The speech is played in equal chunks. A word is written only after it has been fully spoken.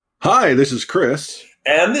Hi, this is Chris,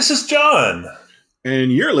 And this is John.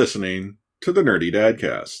 and you're listening to the Nerdy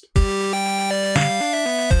Dadcast.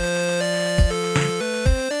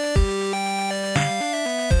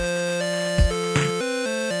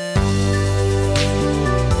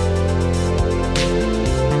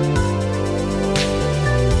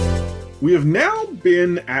 We have now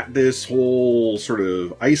been at this whole sort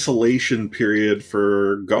of isolation period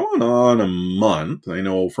for going on a month. I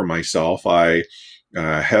know for myself, I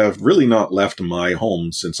have really not left my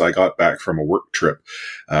home since I got back from a work trip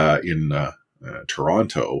in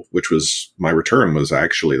Toronto, which was my return was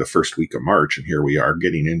actually the first week of March, and here we are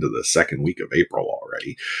getting into the second week of April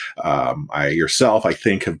already. I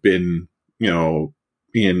think, have been,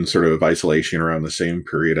 in sort of isolation around the same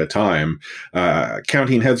period of time.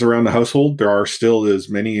 Counting heads around the household, there are still as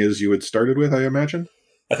many as you had started with, I imagine.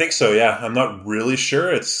 I think so, yeah. I'm not really sure.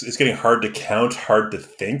 It's getting hard to count, hard to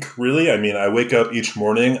think, really. I mean, I wake up each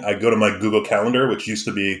morning, I go to my Google Calendar, which used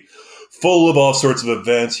to be full of all sorts of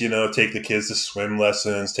events, take the kids to swim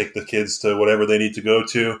lessons, take the kids to whatever they need to go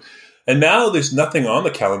to. And now there's nothing on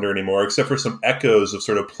the calendar anymore except for some echoes of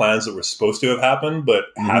sort of plans that were supposed to have happened but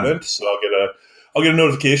haven't. So I'll get a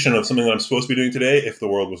notification of something that I'm supposed to be doing today if the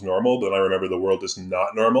world was normal, but I remember the world is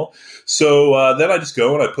not normal. So then I just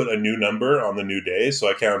go and I put a new number on the new day. So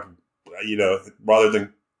I count, rather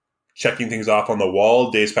than checking things off on the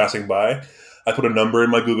wall, days passing by, I put a number in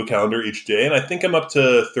my Google Calendar each day. And I think I'm up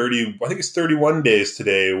to 30, I think it's 31 days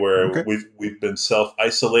today where we've been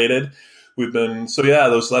self-isolated.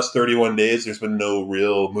 Those last 31 days, there's been no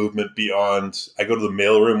real movement beyond, I go to the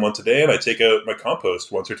mailroom once a day and I take out my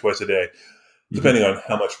compost once or twice a day, depending on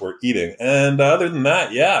how much we're eating. And other than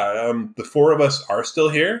that, the four of us are still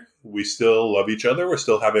here. We still love each other. We're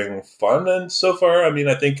still having fun. And so far,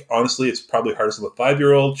 I think, honestly, it's probably hardest with a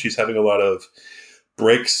 5-year-old. She's having a lot of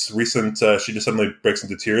breaks. She just suddenly breaks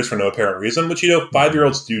into tears for no apparent reason, which,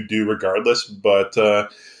 5-year-olds do regardless. But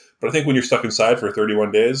I think when you're stuck inside for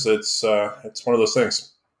 31 days, it's one of those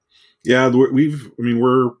things. Yeah,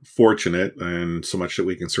 we're fortunate, and so much that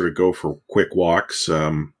we can sort of go for quick walks.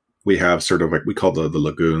 We have sort of like we call the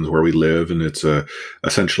lagoons where we live, and it's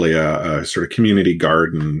essentially a sort of community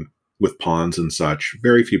garden with ponds and such.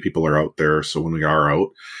 Very few people are out there, so when we are out,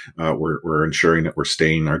 we're ensuring that we're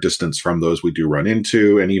staying our distance from those we do run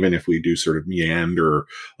into, and even if we do sort of meander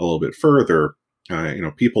a little bit further,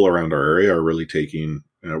 people around our area are really taking.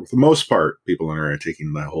 For the most part, people in our area are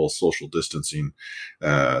taking the whole social distancing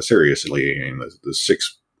seriously, and the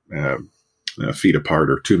 6 feet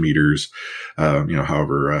apart or 2 meters,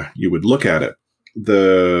 however you would look at it.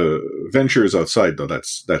 The ventures outside, though,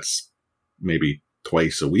 that's maybe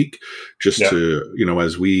twice a week, just to,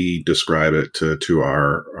 as we describe it to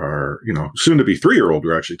our soon to be 3-year-old.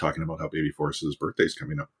 We're actually talking about how Baby Force's birthday's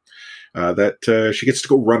coming up. That she gets to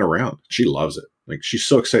go run around. She loves it. Like, she's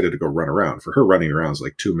so excited to go run around. For her, running around is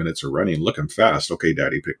like 2 minutes of running, looking fast. Okay,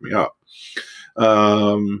 Daddy, pick me up.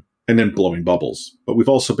 And then blowing bubbles. But we've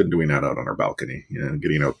also been doing that out on our balcony,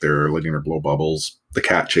 getting out there, letting her blow bubbles. The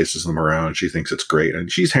cat chases them around. She thinks it's great.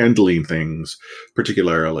 And she's handling things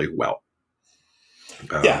particularly well.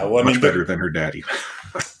 Much better than her daddy.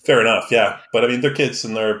 Fair enough, yeah. But they're kids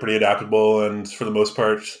and they're pretty adaptable. And for the most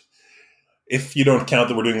part, if you don't count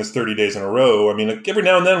that we're doing this 30 days in a row, every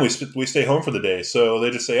now and then we stay home for the day. So they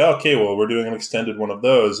just say, okay, well, we're doing an extended one of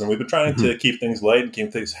those. And we've been trying to keep things light and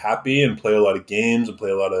keep things happy and play a lot of games and play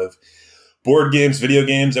a lot of board games, video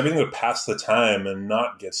games, everything that pass the time and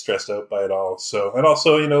not get stressed out by it all. So, and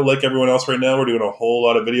also, like everyone else right now, we're doing a whole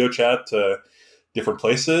lot of video chat to different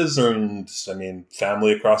places and,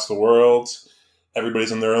 family across the world.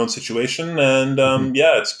 Everybody's in their own situation. And,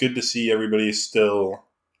 it's good to see everybody still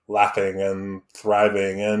laughing and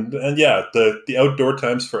thriving. And the outdoor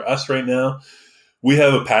times for us right now, we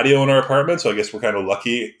have a patio in our apartment. So I guess we're kind of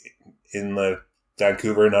lucky in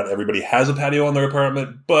Vancouver. Not everybody has a patio in their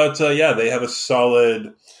apartment, but they have a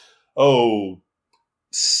solid,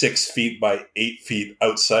 6 feet by 8 feet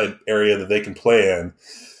outside area that they can play in.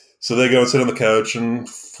 So they go and sit on the couch and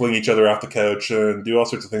fling each other off the couch and do all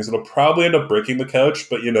sorts of things. It'll probably end up breaking the couch,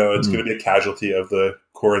 but it's going to be a casualty of the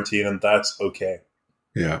quarantine, and that's okay.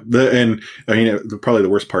 Yeah. Probably the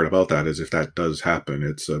worst part about that is if that does happen,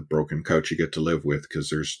 it's a broken couch you get to live with, because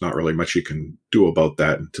there's not really much you can do about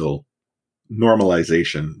that until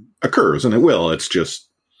normalization occurs. And it will. It's just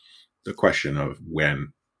the question of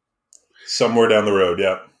when. Somewhere down the road.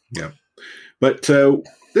 Yeah. Yeah. But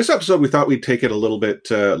this episode, we thought we'd take it a little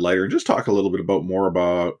bit lighter and just talk a little bit more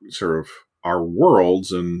about sort of our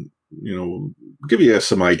worlds and, give you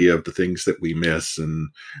some idea of the things that we miss and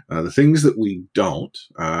the things that we don't.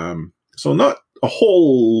 So not a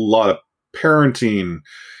whole lot of parenting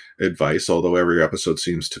advice, although every episode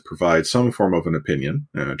seems to provide some form of an opinion,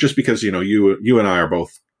 just because, you and I are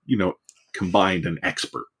both, combined and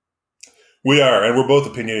expert. We are, and we're both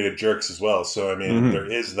opinionated jerks as well. So, I mean, there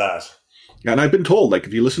is that. And I've been told, like,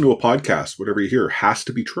 if you listen to a podcast, whatever you hear has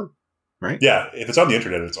to be true, right? Yeah, if it's on the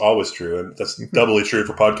internet, it's always true. And that's doubly true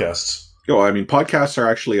for podcasts. Oh, I mean, podcasts are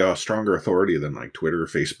actually a stronger authority than like Twitter,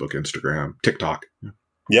 Facebook, Instagram, TikTok.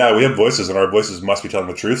 Yeah, we have voices, and our voices must be telling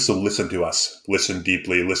the truth. So listen to us. Listen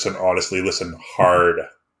deeply. Listen honestly. Listen hard.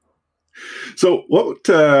 So what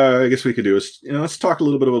I guess we could do is, let's talk a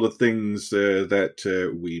little bit about the things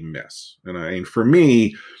that we miss. And I mean, for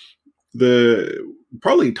me, the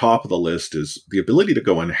probably top of the list is the ability to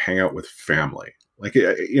go and hang out with family. Like,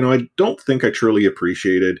 I don't think I truly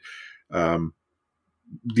appreciated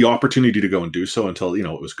the opportunity to go and do so until,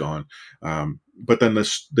 it was gone. But then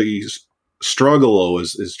the struggle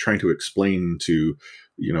is trying to explain to,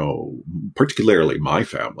 particularly my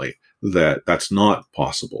family, that that's not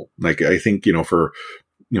possible. Like, I think, for,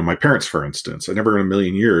 my parents, for instance, I never in a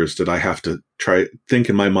million years did I have to think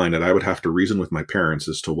in my mind that I would have to reason with my parents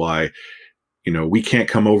as to why, we can't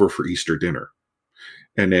come over for Easter dinner.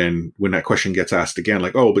 And then when that question gets asked again,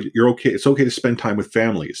 like, oh, but you're okay. It's okay to spend time with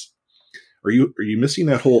families. Are you missing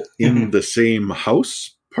that whole in the same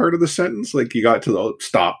house part of the sentence? Like, you got to the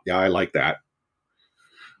stop. Yeah, I like that.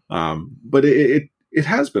 But it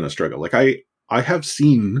has been a struggle. Like, I have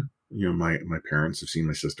seen, my parents have seen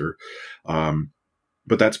my sister.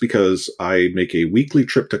 But that's because I make a weekly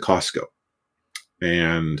trip to Costco,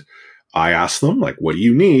 and I ask them, like, what do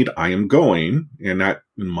you need? I am going. And that,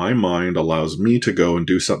 in my mind, allows me to go and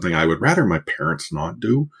do something I would rather my parents not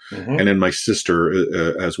do. Mm-hmm. And then my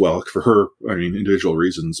sister as well, for her, I mean, individual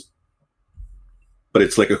reasons. But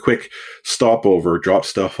it's like a quick stopover, drop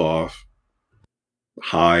stuff off.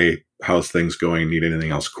 Hi, how's things going? Need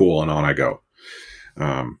anything else? Cool. And on I go.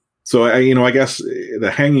 So I guess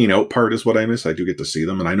the hanging out part is what I miss. I do get to see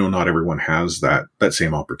them. And I know not everyone has that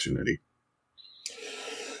same opportunity.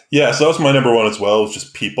 Yeah, so that was my number one as well, was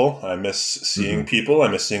just people. I miss seeing people. I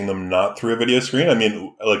miss seeing them not through a video screen. I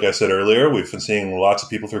mean, like I said earlier, we've been seeing lots of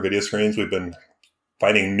people through video screens. We've been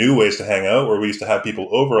finding new ways to hang out, where we used to have people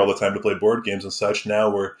over all the time to play board games and such.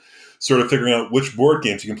 Now we're sort of figuring out which board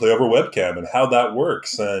games you can play over webcam and how that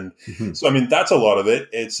works. And so, I mean, that's a lot of it.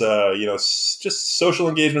 It's, just social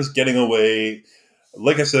engagements, getting away.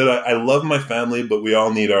 Like I said, I love my family, but we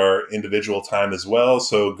all need our individual time as well.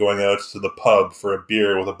 So going out to the pub for a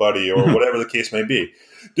beer with a buddy or whatever the case may be,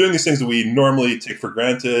 doing these things that we normally take for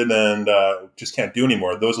granted and just can't do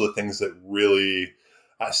anymore. Those are the things that really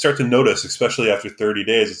I start to notice, especially after 30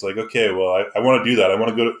 days. It's like, okay, well, I want to do that. I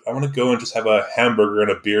want to go and just have a hamburger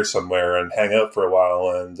and a beer somewhere and hang out for a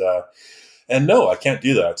while. And no, I can't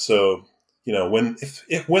do that. So, when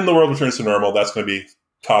the world returns to normal, that's going to be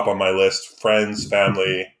top on my list: friends,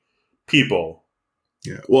 family, people.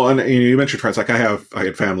 Yeah. Well, and you mentioned friends. Like, I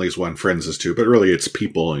had family as one, friends as two, but really it's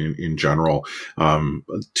people in general. To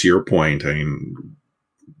your point, I mean,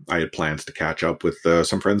 I had plans to catch up with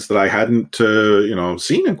some friends that I hadn't,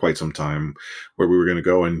 seen in quite some time, where we were going to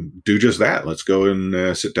go and do just that. Let's go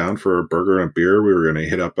and sit down for a burger and a beer. We were going to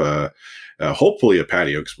hit up hopefully a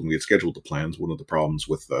patio, because when we had scheduled the plans, one of the problems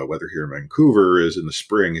with weather here in Vancouver is in the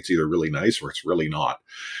spring, it's either really nice or it's really not.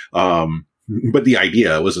 But the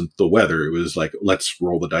idea wasn't the weather. It was like, let's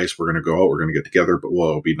roll the dice. We're going to go out. We're going to get together, but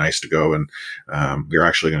it'll be nice to go. And we're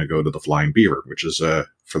actually going to go to the Flying Beaver, which is,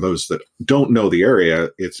 for those that don't know the area,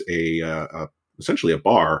 it's essentially a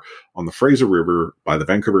bar on the Fraser River by the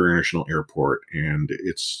Vancouver International Airport. And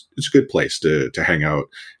it's a good place to hang out,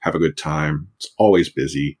 have a good time. It's always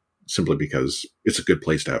busy, simply because it's a good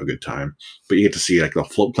place to have a good time. But you get to see like the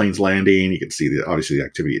float planes landing. You can see obviously the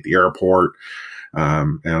activity at the airport.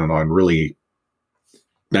 And on really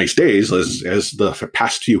nice days, as the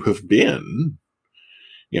past few have been,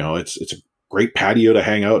 it's a great patio to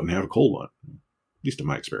hang out and have a cold one, at least in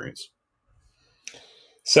my experience.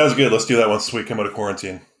 Sounds good. Let's do that once we come out of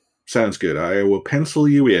quarantine. Sounds good. I will pencil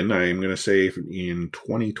you in. I'm going to say in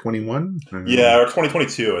 2021. Yeah, or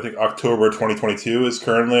 2022. I think October 2022 is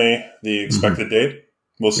currently the expected date.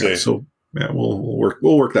 We'll see. Yeah, so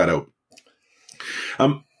we'll work that out.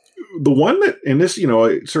 The one that, and this,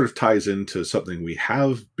 it sort of ties into something we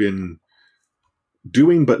have been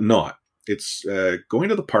doing, but not. It's going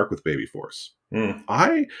to the park with Baby Force.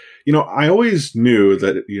 I always knew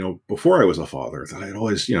that, before I was a father, that I'd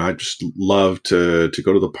always, I just love to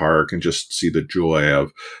go to the park and just see the joy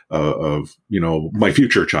of my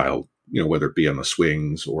future child, whether it be on the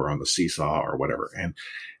swings or on the seesaw or whatever.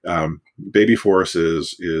 And Baby Force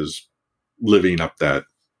is living up that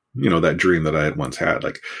that dream that I had once had.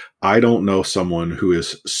 Like, I don't know someone who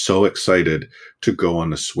is so excited to go on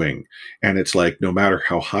the swing. And it's like, no matter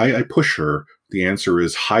how high I push her, the answer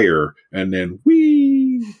is higher. And then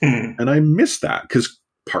whee. And I miss that because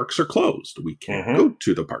parks are closed. We can't go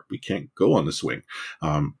to the park. We can't go on the swing.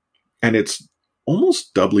 And it's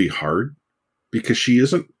almost doubly hard because she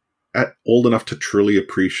isn't old enough to truly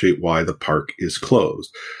appreciate why the park is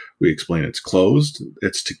closed. We explain it's closed.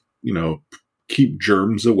 It's to, keep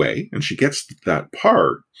germs away. And she gets that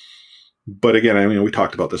part. But again, I mean, we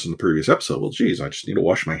talked about this in the previous episode. Well, geez, I just need to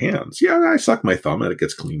wash my hands. Yeah, I suck my thumb and it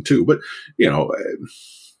gets clean too. But,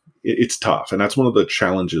 it's tough. And that's one of the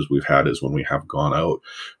challenges we've had is when we have gone out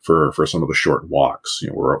for some of the short walks.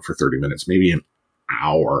 We're out for 30 minutes, maybe an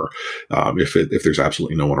hour, if there's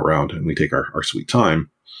absolutely no one around and we take our sweet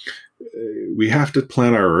time. We have to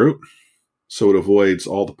plan our route so it avoids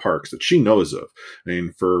all the parks that she knows of. I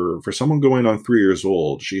mean, for someone going on 3 years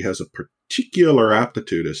old, she has a particular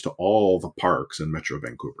aptitude as to all the parks in Metro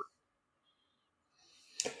Vancouver.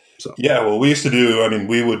 So. Yeah, well, we used to do,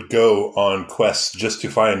 we would go on quests just to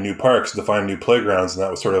find new parks, to find new playgrounds, and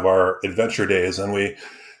that was sort of our adventure days. And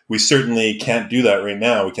we certainly can't do that right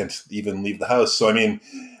now. We can't even leave the house. So,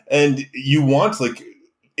 and you want,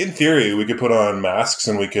 in theory, we could put on masks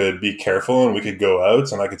and we could be careful and we could go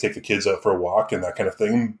out and I could take the kids out for a walk and that kind of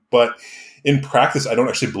thing. But in practice, I don't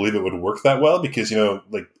actually believe it would work that well because,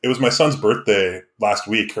 it was my son's birthday last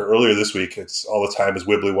week or earlier this week. It's all the time is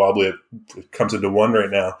wibbly wobbly. It comes into one right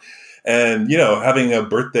now. And, having an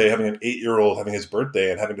 8-year-old having his birthday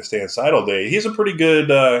and having to stay inside all day, he's a pretty good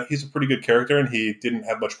character and he didn't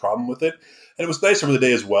have much problem with it. And it was nice over the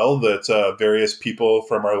day as well that various people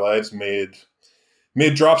from our lives made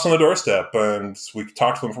drops on the doorstep and we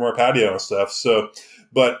talked to them from our patio and stuff. So,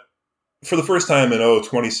 but for the first time in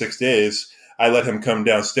 26 days, I let him come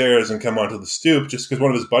downstairs and come onto the stoop just because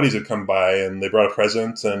one of his buddies had come by and they brought a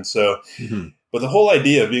present. And so, but the whole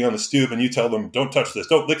idea of being on the stoop and you tell them, don't touch this,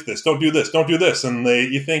 don't lick this, don't do this, don't do this. And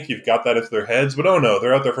you think you've got that into their heads, but oh no,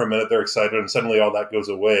 they're out there for a minute, they're excited and suddenly all that goes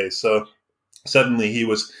away. So suddenly he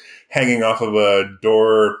was hanging off of a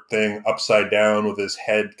door thing upside down with his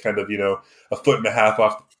head kind of, 1.5 feet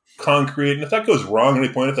off the concrete. And if that goes wrong at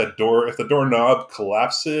any point, if the doorknob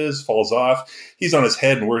collapses, falls off, he's on his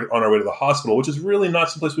head and we're on our way to the hospital, which is really not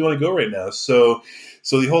someplace we want to go right now. So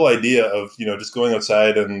the whole idea of, just going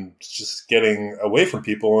outside and just getting away from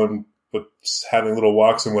people and but having little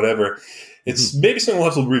walks and whatever, it's maybe something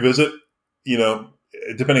we'll have to revisit,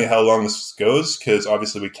 depending on how long this goes, because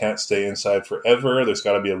obviously we can't stay inside forever. There's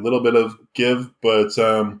got to be a little bit of give, but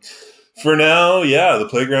for now, yeah, the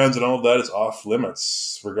playgrounds and all of that is off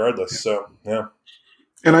limits regardless. Yeah. So, yeah.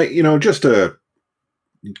 And I, just to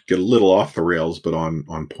get a little off the rails, but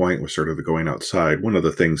on point with sort of the going outside, one of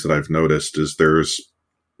the things that I've noticed is there's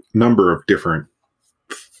a number of different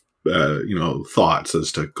thoughts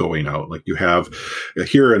as to going out. Like you have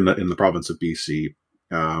here in the province of BC,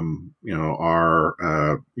 our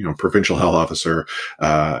provincial health officer,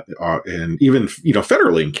 and even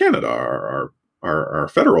federally in Canada, our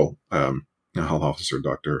federal health officer,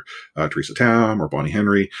 Dr. Teresa Tam or Bonnie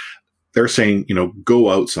Henry, they're saying,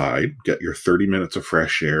 go outside, get your 30 minutes of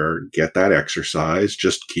fresh air, get that exercise,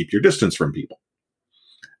 just keep your distance from people.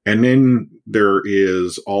 And then there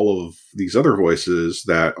is all of these other voices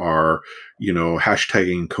that are,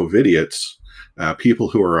 hashtagging COVIDiots, people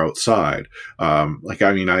who are outside.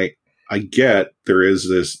 I get there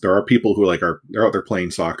are people who they're out there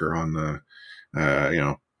playing soccer on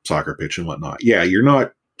the, soccer pitch and whatnot. Yeah, you're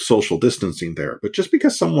not social distancing there, but just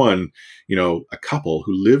because someone, a couple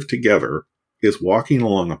who live together is walking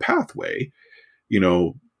along a pathway,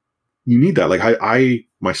 you need that. Like I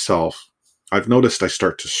myself, I've noticed I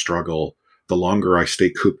start to struggle the longer I stay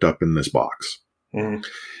cooped up in this box. Mm-hmm.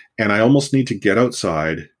 And I almost need to get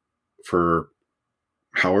outside for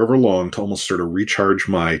however long to almost sort of recharge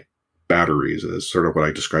my batteries, is sort of what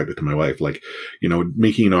I described it to my wife. Like,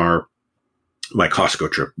 making my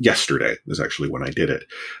Costco trip yesterday is actually when I did it.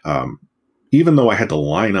 Even though I had to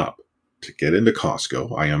line up to get into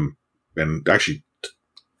Costco, and actually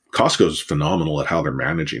Costco's phenomenal at how they're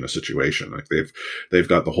managing a situation. Like they've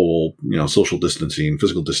got the whole, social distancing,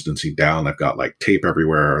 physical distancing down. They've got tape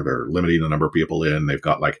everywhere. They're limiting the number of people in. They've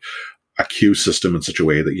got a queue system in such a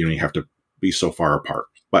way that, you have to be so far apart.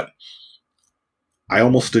 But I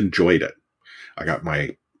almost enjoyed it. I got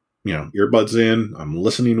my earbuds in, I'm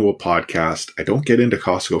listening to a podcast. I don't get into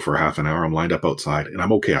Costco for half an hour. I'm lined up outside and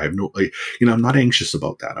I'm okay. I have I'm not anxious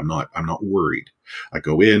about that. I'm not worried. I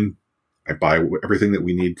go in, I buy everything that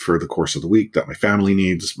we need for the course of the week that my family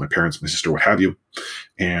needs, my parents, my sister, what have you.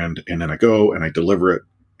 And then I go and I deliver it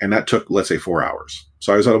And that took, let's say, 4 hours.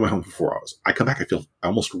 So I was out of my home for 4 hours. I come back, I feel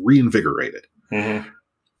almost reinvigorated. Mm-hmm.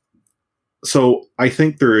 So I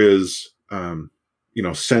think there is,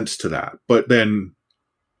 sense to that. But then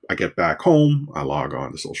I get back home, I log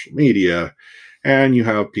on to social media, and you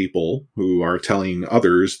have people who are telling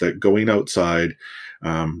others that going outside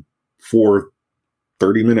for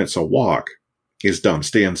 30 minutes a walk is dumb.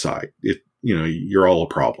 Stay inside. You're all a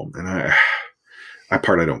problem. And that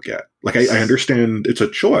part I don't get. Like, I understand it's a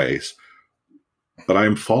choice, but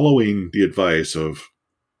I'm following the advice of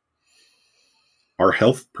our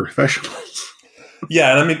health professionals.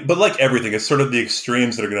 Yeah, and I mean, but like everything, it's sort of the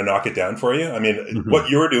extremes that are going to knock it down for you. I mean,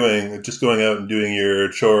 what you're doing, just going out and doing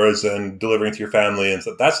your chores and delivering to your family, and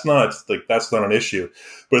stuff, that's not an issue.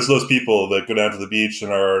 But it's those people that go down to the beach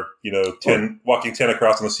and are, walking 10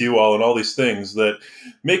 across on the seawall and all these things that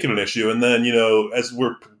make it an issue. And then, as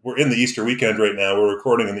we're in the Easter weekend right now, we're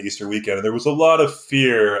recording in the Easter weekend, and there was a lot of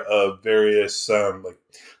fear of various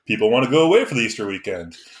people want to go away for the Easter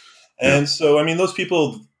weekend, and so I mean, those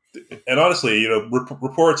people. And honestly,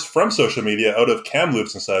 reports from social media out of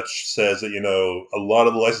Kamloops and such says that, a lot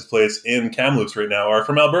of the license plates in Kamloops right now are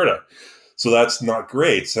from Alberta. So that's not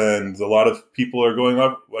great. And a lot of people are going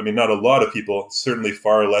up. I mean, not a lot of people, certainly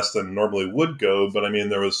far less than normally would go. But I mean,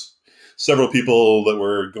 there was several people that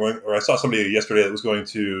were going, or I saw somebody yesterday that was going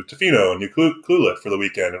to Tofino and New Clulet for the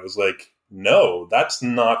weekend. It was like, no, that's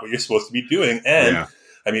not what you're supposed to be doing. And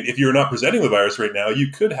I mean, if you're not presenting the virus right now,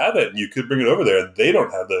 you could have it and you could bring it over there. They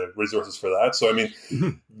don't have the resources for that. So, I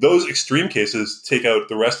mean, those extreme cases take out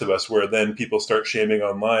the rest of us, where then people start shaming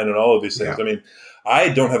online and all of these things. Yeah. I mean, I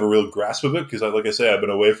don't have a real grasp of it because, like I say, I've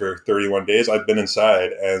been away for 31 days. I've been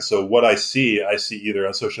inside. And so what I see either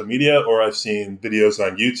on social media or I've seen videos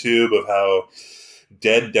on YouTube of how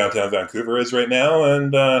dead downtown Vancouver is right now.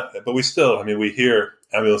 And but we still, I mean, we hear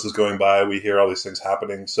ambulances going by, we hear all these things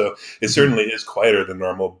happening. So it certainly is quieter than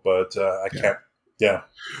normal, but I can't. Yeah.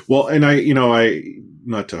 Well, and I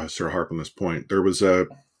not to sort of harp on this point, there was a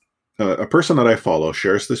person that I follow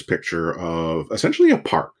shares this picture of essentially a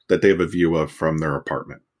park that they have a view of from their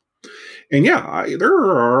apartment. And there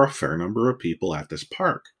are a fair number of people at this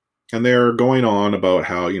park, and they're going on about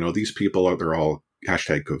how, these people they're all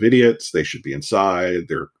hashtag COVIDiots. They should be inside.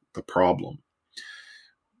 They're the problem.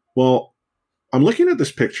 Well, I'm looking at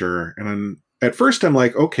this picture, and at first I'm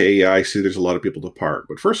like, okay, yeah, I see there's a lot of people at the park.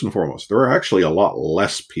 But first and foremost, there are actually a lot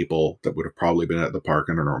less people that would have probably been at the park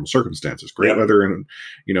under normal circumstances. Great weather in,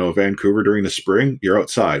 Vancouver during the spring, you're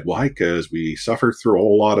outside. Why? Because we suffered through a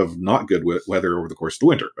whole lot of not good weather over the course of the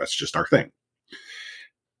winter. That's just our thing.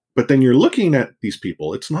 But then you're looking at these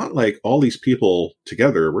people. It's not like all these people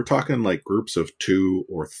together. We're talking like groups of 2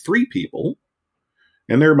 or 3 people.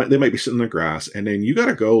 And they might be sitting in the grass. And then you got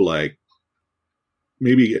to go like,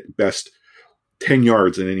 maybe at best 10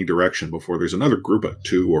 yards in any direction before there's another group of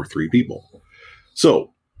 2 or 3 people.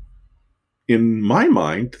 So in my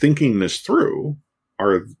mind, thinking this through,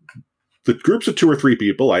 are the groups of 2 or 3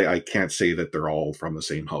 people, I can't say that they're all from the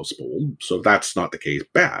same household. So if that's not the case,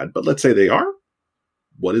 bad. But let's say they are.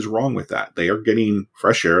 What is wrong with that? They are getting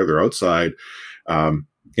fresh air. They're outside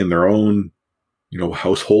in their own,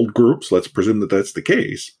 household groups. Let's presume that that's the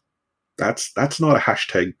case. That's not a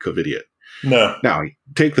hashtag COVIDiot. No. Now,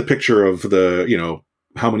 take the picture of the,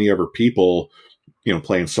 how many ever people,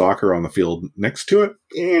 playing soccer on the field next to it.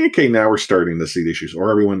 Okay, now we're starting to see the issues. Or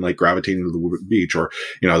everyone like gravitating to the beach, or,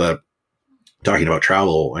 talking about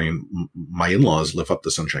travel. I mean, my in-laws live up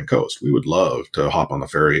the Sunshine Coast. We would love to hop on the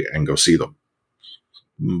ferry and go see them.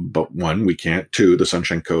 But 1, we can't. 2, the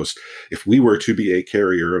Sunshine Coast, if we were to be a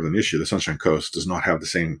carrier of an issue, the Sunshine Coast does not have the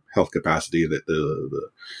same health capacity that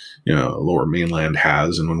the Lower Mainland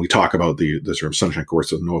has. And when we talk about the sort of Sunshine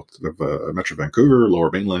Coast of north of Metro Vancouver,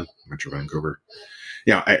 Lower Mainland, Metro Vancouver,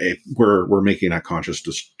 we're making that conscious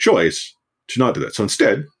choice to not do that. So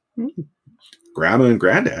instead, grandma and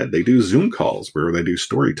granddad, they do Zoom calls where they do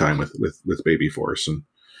story time with baby Force, and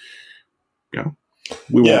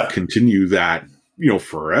we won't continue that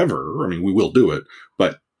forever. I mean, we will do it,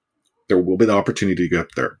 but there will be the opportunity to get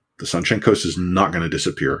up there. The Sunshine Coast is not going to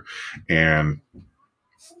disappear, and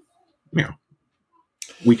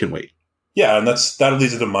we can wait. Yeah, and that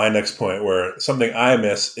leads into my next point, where something I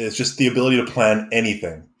miss is just the ability to plan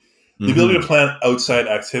anything. The ability to plan outside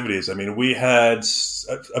activities. I mean, we had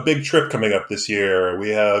a big trip coming up this year. We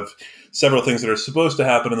have several things that are supposed to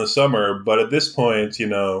happen in the summer, but at this point,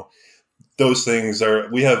 those things I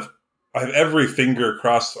have every finger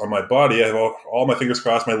crossed on my body. I have all my fingers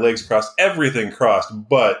crossed, my legs crossed, everything crossed.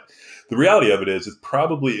 But the reality of it is, it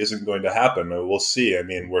probably isn't going to happen. We'll see. I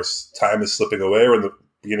mean, where time is slipping away, or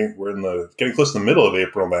getting close to the middle of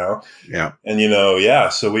April now. Yeah. And,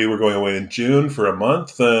 so we were going away in June for a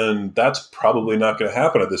month, and that's probably not going to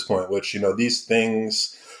happen at this point, which, these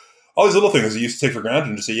things, all these little things you used to take for granted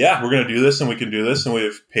and just say, yeah, we're going to do this and we can do this and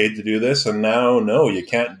we've paid to do this. And now, no, you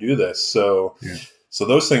can't do this. So, So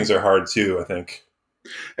those things are hard too, I think.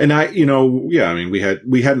 And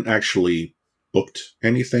we hadn't actually booked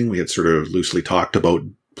anything. We had sort of loosely talked about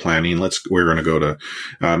planning. We're going to go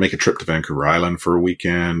to make a trip to Vancouver Island for a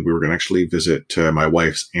weekend. We were going to actually visit my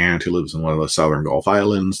wife's aunt who lives in one of the Southern Gulf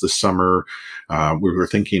Islands this summer. We were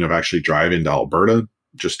thinking of actually driving to Alberta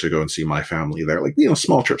just to go and see my family there,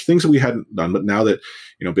 small trips, things that we hadn't done. But now that,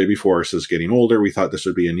 baby Forrest is getting older, we thought this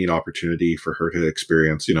would be a neat opportunity for her to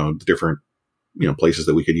experience, the different, places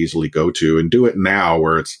that we could easily go to and do it now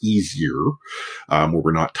where it's easier, where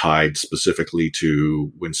we're not tied specifically to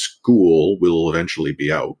when school will eventually be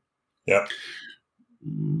out. Yeah.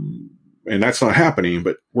 And that's not happening,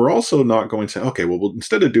 but we're also not going to say, okay, well,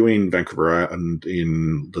 instead of doing Vancouver and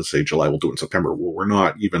in, let's say July, we'll do it in September. Well, we're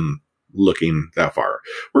not even looking that far.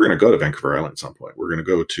 We're going to go to Vancouver Island at some point. We're going to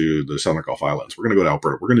go to the Southern Gulf Islands. We're going to go to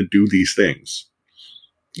Alberta. We're going to do these things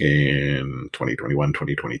in 2021,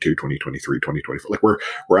 2022, 2023, 2024.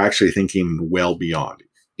 We're actually thinking well beyond.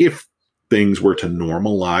 If things were to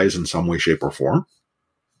normalize in some way, shape, or form,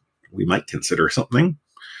 we might consider something,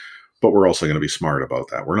 but we're also going to be smart about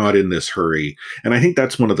that. We're not in this hurry. And I think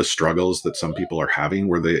that's one of the struggles that some people are having,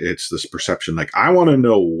 where it's this perception, I want to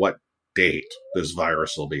know what date this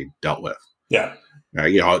virus will be dealt with. Yeah.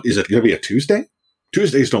 Is it going to be a Tuesday?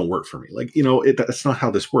 Tuesdays don't work for me. That's not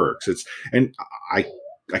how this works. And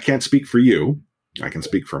I can't speak for you. I can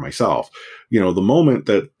speak for myself. The moment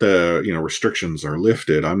that the, restrictions are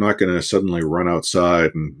lifted, I'm not going to suddenly run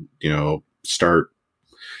outside and, start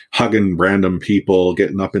hugging random people,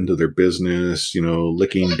 getting up into their business,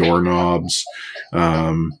 licking doorknobs.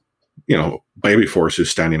 Baby Force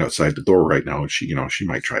who's standing outside the door right now, she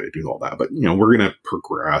might try to do all that, but, we're going to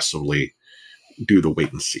progressively do the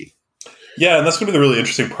wait and see. Yeah, and that's going to be the really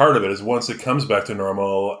interesting part of it is once it comes back to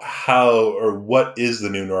normal, what is the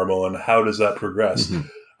new normal and how does that progress? Mm-hmm.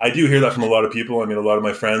 I do hear that from a lot of people. I mean, a lot of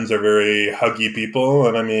my friends are very huggy people.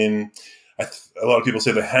 And I mean, a lot of people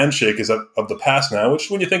say the handshake is of the past now, which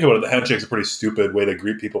when you think about it, the handshake is a pretty stupid way to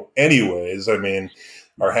greet people anyways. I mean,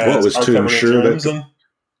 our hands are covered in germs.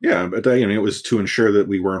 But it was to ensure that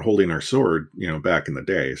we weren't holding our sword, back in the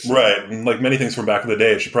day. So. Right. And like many things from back in the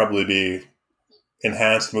day, it should probably be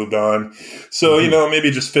enhanced, moved on. So,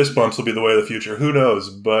 maybe just fist bumps will be the way of the future. Who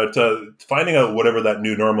knows? But finding out whatever that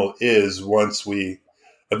new normal is once we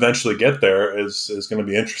eventually get there is going to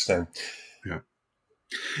be interesting. Yeah.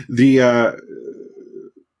 The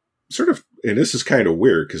sort of, and this is kind of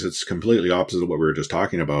weird because it's completely opposite of what we were just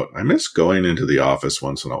talking about. I miss going into the office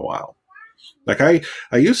once in a while. I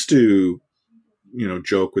used to,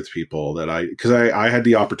 joke with people that because I had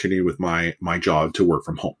the opportunity with my job to work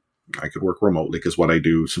from home. I could work remotely because what I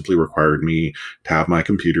do simply required me to have my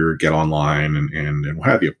computer, get online and what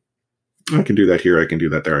have you. I can do that here. I can do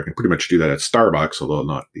that there. I can pretty much do that at Starbucks, although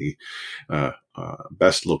not the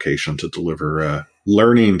best location to deliver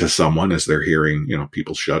learning to someone as they're hearing,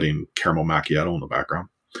 people shouting caramel macchiato in the background.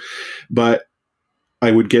 But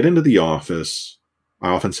I would get into the office. I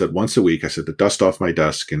often said once a week, I said to dust off my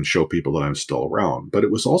desk and show people that I'm still around. But it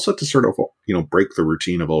was also to sort of, break the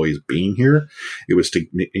routine of always being here. It was to,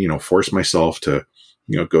 force myself to,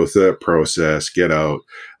 go through that process, get out.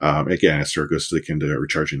 Again, it sort of goes akin to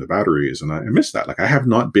recharging the batteries. And I miss that. I have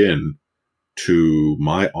not been to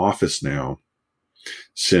my office now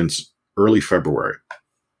since early February.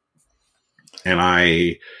 And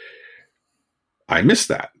I miss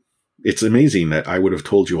that. It's amazing that I would have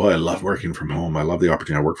told you, I love working from home. I love the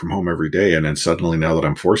opportunity. I work from home every day. And then suddenly now that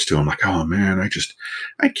I'm forced to, I'm like, oh man,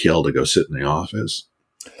 I kill to go sit in the office.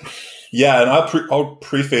 Yeah. And I'll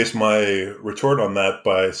preface my retort on that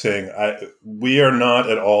by saying we are not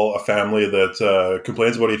at all a family that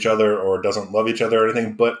complains about each other or doesn't love each other or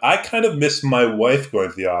anything, but I kind of miss my wife going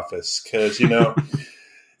to the office because,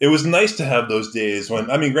 it was nice to have those days when,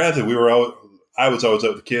 granted, I was always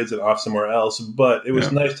out with the kids and off somewhere else, but it was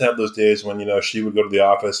nice to have those days when, she would go to the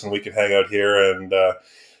office and we could hang out here and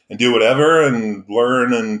do whatever and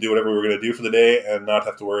learn and do whatever we were going to do for the day and not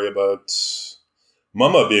have to worry about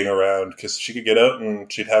Mama being around because she could get out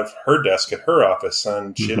and she'd have her desk at her office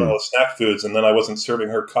and she had all the snack foods and then I wasn't serving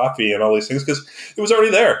her coffee and all these things because it was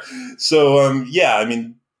already there. So,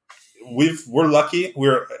 we're lucky.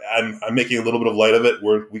 I'm making a little bit of light of it.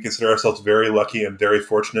 We consider ourselves very lucky and very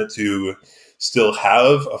fortunate to still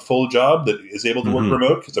have a full job that is able to work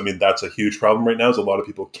remote. Because that's a huge problem right now is a lot of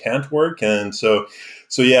people can't work. And so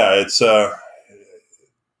yeah, it's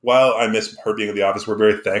while I miss her being in the office, we're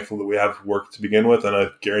very thankful that we have work to begin with and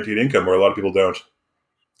a guaranteed income where a lot of people don't.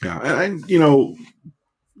 Yeah. And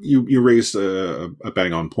you raised a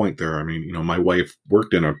bang on point there. I mean, my wife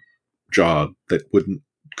worked in a job that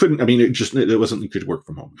couldn't, I mean, it wasn't, you could work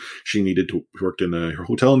from home. She needed to work in her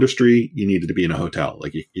hotel industry. You needed to be in a hotel.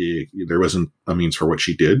 Like there wasn't a means for what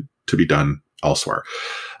she did to be done elsewhere.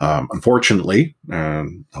 Unfortunately,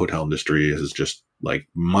 the hotel industry is just like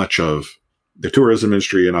much of the tourism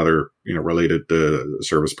industry and other, related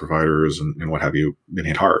service providers and what have you, been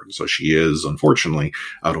hit hard. So she is unfortunately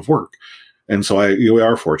out of work. And so we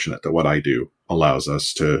are fortunate that what I do allows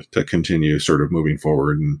us to continue sort of moving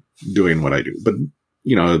forward and doing what I do. But,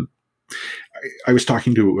 I was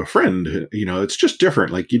talking to a friend, it's just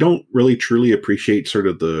different. Like you don't really truly appreciate sort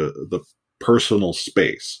of the personal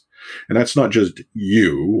space. And that's not just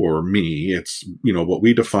you or me. It's, what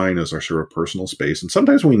we define as our sort of personal space. And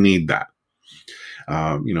sometimes we need that.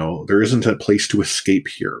 There isn't a place to escape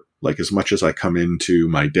here. Like as much as I come into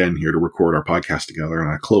my den here to record our podcast together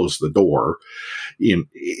and I close the door,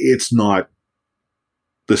 it's not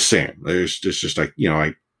the same. There's just like,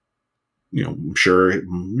 I'm sure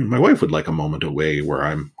my wife would like a moment away where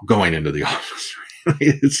I'm going into the office.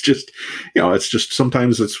 It's just,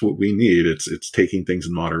 sometimes it's what we need. It's taking things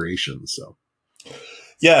in moderation. So.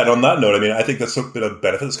 Yeah, and on that note, I mean, I think that's a bit of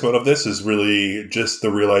benefit that's coming of this is really just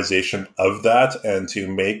the realization of that and to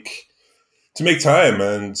make time.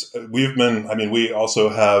 And we also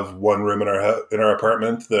have one room in our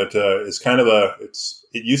apartment that is kind of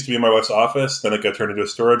it used to be my wife's office, then it got turned into a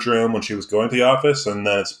storage room when she was going to the office, and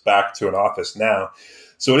then it's back to an office now.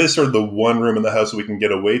 So it is sort of the one room in the house that we can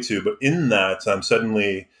get away to. But in that,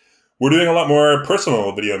 suddenly we're doing a lot more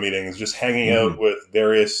personal video meetings, just hanging out with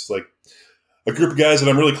various, like, a group of guys that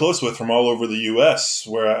I'm really close with from all over the U.S.,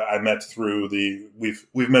 where I met through we've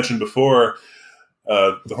mentioned before,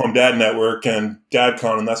 the Home Dad Network and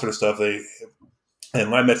DadCon and that sort of stuff.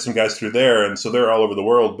 And I met some guys through there, and so they're all over the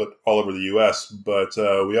world, but all over the U.S. But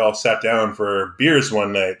we all sat down for beers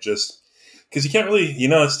one night, just because you can't really, it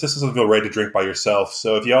just doesn't feel right to drink by yourself.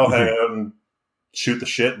 So if you all hang out and shoot the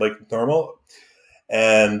shit like normal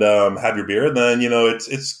and have your beer, then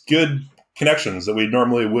it's good connections that we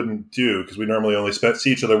normally wouldn't do because we normally only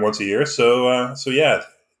see each other once a year. So yeah,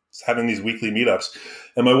 it's having these weekly meetups.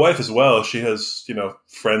 And my wife as well, she has,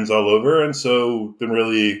 friends all over. And so been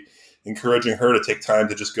really encouraging her to take time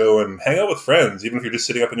to just go and hang out with friends. Even if you're just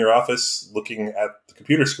sitting up in your office looking at the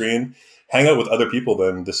computer screen, hang out with other people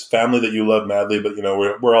than this family that you love madly. But,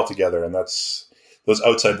 we're all together, and those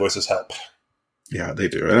outside voices help. Yeah, they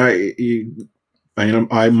do. And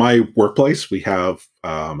my workplace, we have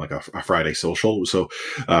like a Friday social. So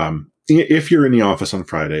if you're in the office on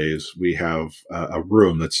Fridays, we have a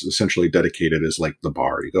room that's essentially dedicated as like the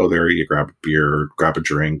bar. You go there, you grab a beer, grab a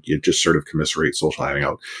drink, you just sort of commiserate, social, hanging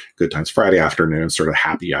out, good times. Friday afternoon, sort of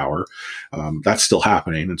happy hour. That's still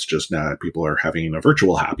happening. It's just now people are having a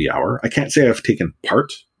virtual happy hour. I can't say I've taken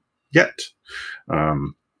part yet.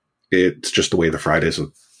 It's just the way the Fridays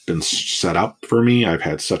have been set up for me. I've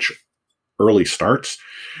had such early starts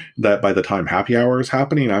that by the time happy hour is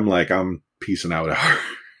happening, I'm peacing out hour.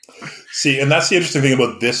 See, and that's the interesting thing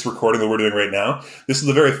about this recording that we're doing right now. This is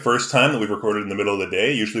the very first time that we've recorded in the middle of the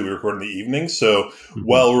day. Usually we record in the evening. So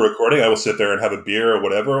while we're recording, I will sit there and have a beer or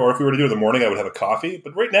whatever. Or if we were to do it in the morning, I would have a coffee.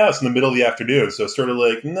 But right now it's in the middle of the afternoon. So it's sort of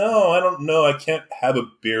like, no, I don't know. I can't have a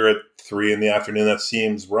beer at 3 in the afternoon. That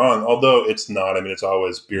seems wrong. Although it's not. I mean, it's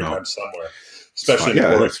always beer time somewhere. Especially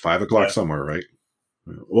it's 5 o'clock somewhere, right?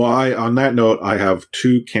 Well, on that note, I have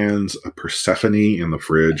 2 cans of Persephone in the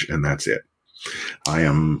fridge, and that's it.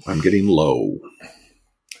 I'm getting low.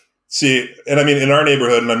 See, and I mean, in our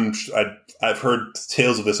neighborhood, and I've heard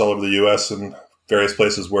tales of this all over the U.S. and various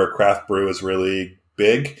places where craft brew is really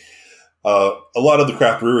big. A lot of the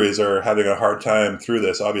craft breweries are having a hard time through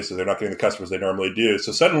this. Obviously, they're not getting the customers they normally do.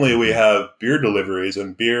 So suddenly we have beer deliveries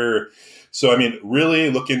and beer. So, I mean,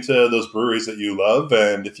 really look into those breweries that you love,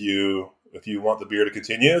 and if you want the beer to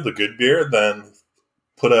continue, the good beer, then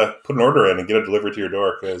put an order in and get it delivered to your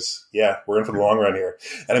door because, yeah, we're in for the long run here.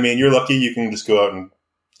 And, I mean, you're lucky you can just go out and,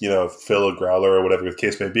 fill a growler or whatever the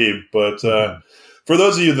case may be. But for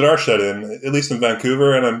those of you that are shut in, at least in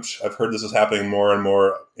Vancouver, and I've heard this is happening more and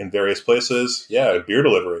more in various places, yeah, beer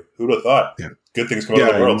delivery. Who would have thought? Yeah. Good things come out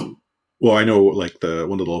of the world. Well, I know like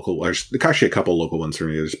one of the local, there's actually a couple local ones for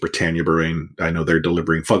me. There's Britannia Brewing. I know they're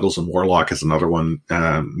delivering. Fuggles and Warlock is another one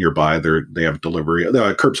nearby. They have delivery,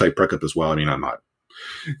 curbside pickup as well. I mean,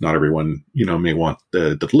 not everyone, may want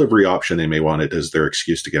the delivery option. They may want it as their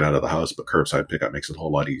excuse to get out of the house, but curbside pickup makes it a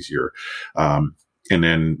whole lot easier. And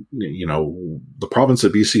then, the province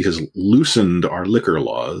of BC has loosened our liquor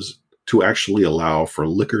laws to actually allow for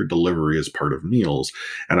liquor delivery as part of meals.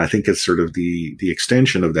 And I think it's sort of the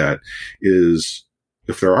extension of that is,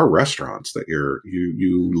 if there are restaurants that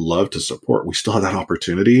you love to support, we still have that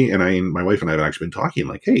opportunity. And my wife and I have actually been talking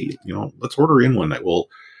like, hey, let's order in one night. We'll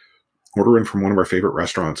order in from one of our favorite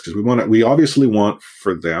restaurants because we obviously want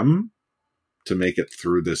for them to make it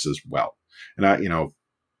through this as well. And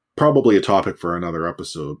probably a topic for another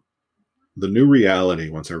episode. The new reality,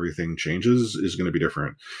 once everything changes, is going to be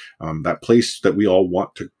different. That place that we all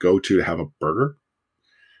want to go to have a burger,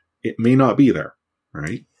 it may not be there,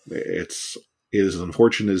 right? It's as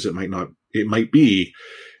unfortunate as it might be,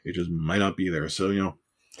 it just might not be there. So,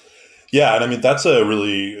 Yeah, and I mean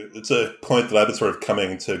it's a point that I've been sort of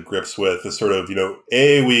coming to grips with. Is sort of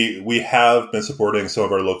we have been supporting some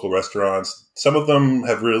of our local restaurants. Some of them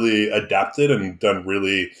have really adapted and done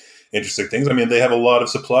really interesting things. I mean, they have a lot of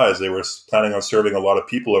supplies. They were planning on serving a lot of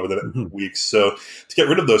people over the weeks. So to get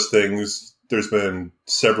rid of those things, there's been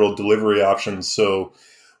several delivery options. So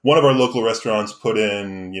one of our local restaurants put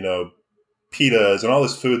in pitas and all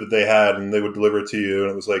this food that they had, and they would deliver it to you,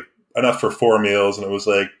 and it was like enough for 4 meals, and it was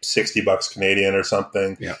like $60 Canadian or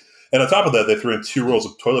something. Yeah. And on top of that, they threw in 2 rolls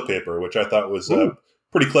of toilet paper, which I thought was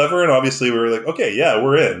pretty clever. And obviously we were like, okay, yeah,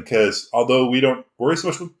 we're in. Because although we don't worry so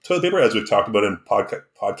much with toilet paper, as we've talked about in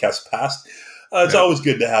podcasts past, it's always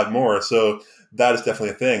good to have more. So that is definitely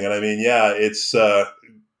a thing. And I mean, yeah, it's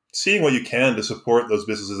seeing what you can to support those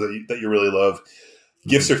businesses that you really love.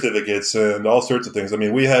 Gift certificates and all sorts of things. I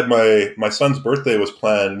mean, we had my son's birthday was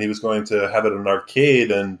planned, and he was going to have it in an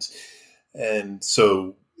arcade, and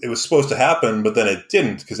so it was supposed to happen, but then it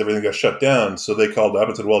didn't because everything got shut down. So they called up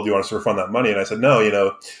and said, "Well, do you want us to refund that money?" And I said, "No,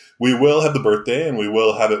 we will have the birthday, and we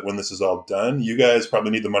will have it when this is all done. You guys probably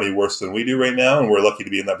need the money worse than we do right now, and we're lucky to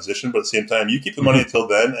be in that position. But at the same time, you keep the money until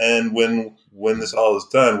then, and when this all is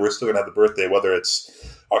done, we're still going to have the birthday, whether it's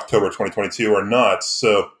October 2022 or not."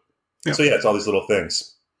 So yeah, it's all these little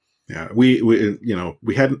things. Yeah, we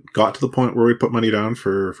hadn't got to the point where we put money down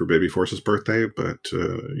for Baby Force's birthday, but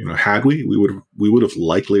had we would have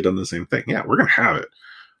likely done the same thing. Yeah, we're gonna have it.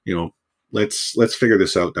 Let's figure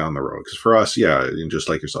this out down the road. Because for us, yeah, and just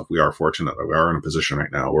like yourself, we are fortunate that we are in a position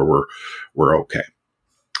right now where we're okay.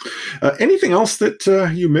 Anything else that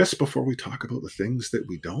you miss before we talk about the things that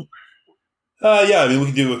we don't? Yeah, I mean, we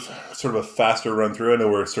can do sort of a faster run through. I know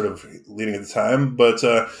we're sort of leading at the time, but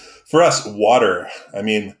for us, water. I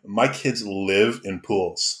mean, my kids live in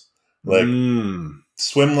pools, like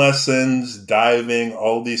swim lessons, diving,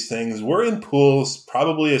 all these things. We're in pools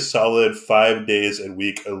probably a solid 5 days a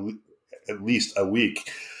week, at least a week.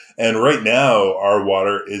 And right now, our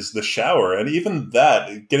water is the shower, and even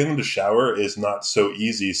that, getting them to shower is not so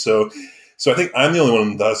easy. So I think I'm the only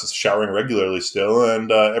one that's showering regularly still, and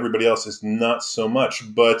everybody else is not so much.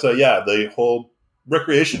 But the whole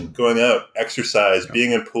recreation, going out, exercise,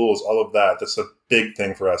 being in pools, all of that—that's a big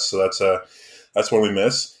thing for us. So that's one we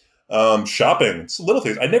miss. Shopping, it's little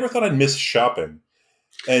things. I never thought I'd miss shopping.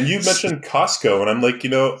 And you mentioned Costco, and I'm like,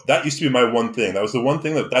 that used to be my one thing. That was the one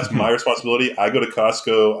thing that's my responsibility. I go to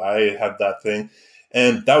Costco. I have that thing.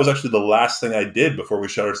 And that was actually the last thing I did before we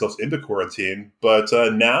shut ourselves into quarantine. But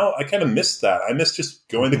now I kind of miss that. I miss just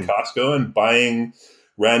going to Costco and buying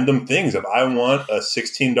random things. If I want a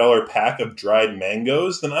 $16 pack of dried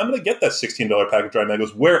mangoes, then I'm going to get that $16 pack of dried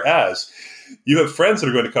mangoes. Whereas you have friends that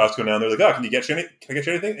are going to Costco now, and they're like, "Oh, can I get you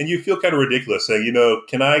anything?" And you feel kind of ridiculous saying,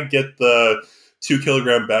 "Can I get the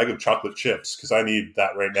 2-kilogram bag of chocolate chips because I need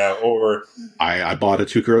that right now?" Or I bought a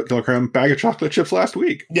 2-kilogram bag of chocolate chips last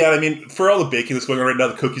week. Yeah, I mean, for all the baking that's going on right now,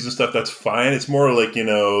 the cookies and stuff, that's fine. It's more like,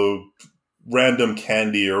 random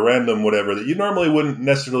candy or random whatever that you normally wouldn't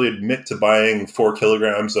necessarily admit to buying 4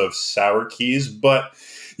 kilograms of sour keys, but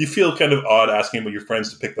you feel kind of odd asking your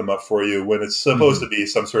friends to pick them up for you when it's supposed to be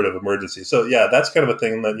some sort of emergency. So yeah, that's kind of a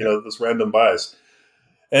thing that, this random buys.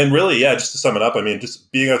 And really, yeah, just to sum it up, I mean,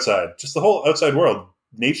 just being outside, just the whole outside world,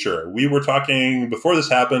 nature. We were talking before this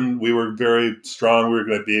happened, we were very strong. We were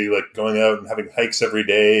going to be like going out and having hikes every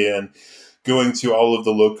day and going to all of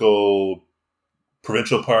the local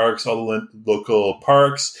provincial parks, all the local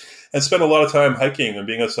parks, and spend a lot of time hiking and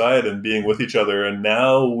being outside and being with each other. And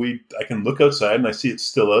now I can look outside and I see it's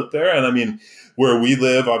still out there. And I mean, where we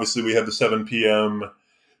live, obviously we have the 7 p.m.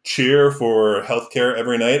 cheer for healthcare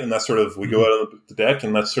every night. And that's sort of, we go out on the deck,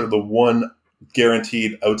 and that's sort of the one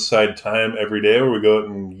guaranteed outside time every day where we go out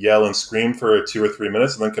and yell and scream for 2 or 3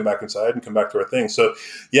 minutes and then come back inside and come back to our thing. So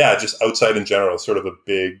yeah, just outside in general is sort of a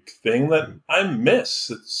big thing that I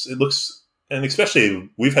miss. It looks, and especially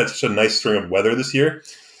we've had such a nice string of weather this year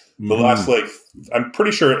The last, I'm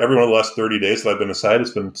pretty sure every one of the last 30 days that I've been inside,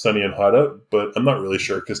 it's been sunny and hot out, but I'm not really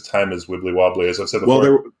sure because time is wibbly wobbly, as I've said before.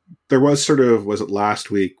 Well, there was was it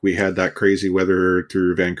last week we had that crazy weather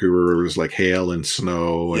through Vancouver. It was like hail and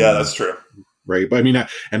snow. Yeah, that's true. Right. But I mean,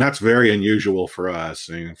 and that's very unusual for us.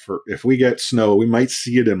 I mean, if we get snow, we might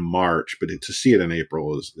see it in March, but to see it in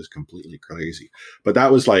April is completely crazy. But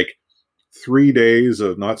that was like 3 days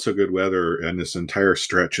of not so good weather, and this entire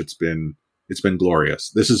stretch, it's been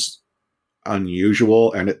glorious. This is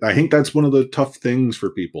unusual. And I think that's one of the tough things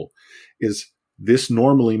for people is this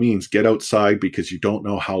normally means get outside because you don't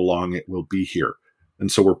know how long it will be here.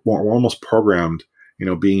 And so we're almost programmed,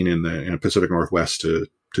 being in the Pacific Northwest to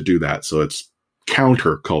do that. So it's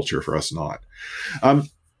counterculture for us not.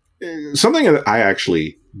 Something that I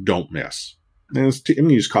actually don't miss, and I'm going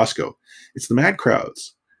to use Costco. It's the mad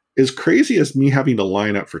crowds. As crazy as me having to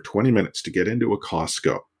line up for 20 minutes to get into a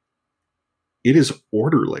Costco, it is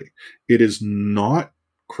orderly. It is not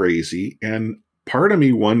crazy. And part of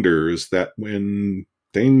me wonders that when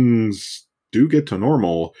things do get to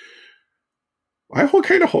normal, I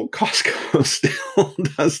kind of hope Costco still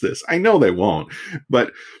does this. I know they won't,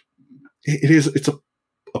 but it's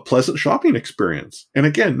a pleasant shopping experience. And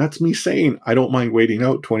again, that's me saying I don't mind waiting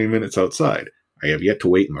out 20 minutes outside. I have yet to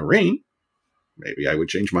wait in the rain. Maybe I would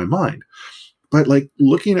change my mind. But like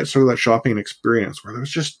looking at sort of that shopping experience where there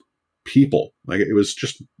was just people, like it was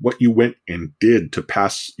just what you went and did to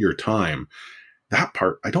pass your time. That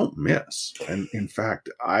part I don't miss. And in fact,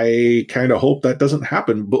 I kind of hope that doesn't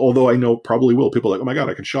happen. But although I know probably will. People are like, oh my God,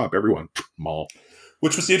 I can shop. Everyone, mall.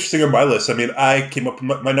 Which was the interesting on my list. I mean, I came up,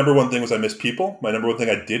 my number one thing was I miss people. My number one thing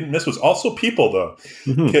I didn't miss was also people, though.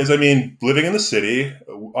 Because, I mean, living in the city,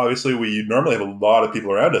 obviously we normally have a lot of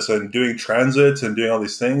people around us, and doing transit and doing all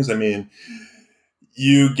these things, I mean,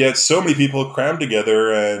 you get so many people crammed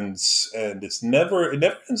together, and it never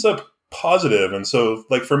ends up positive. And so,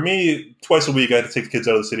 like, for me, twice a week I had to take the kids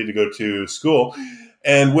out of the city to go to school.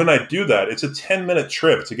 And when I do that, it's a 10-minute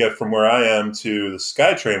trip to get from where I am to the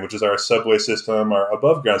SkyTrain, which is our subway system, our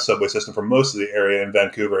above-ground subway system for most of the area in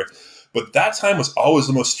Vancouver. But that time was always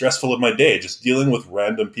the most stressful of my day, just dealing with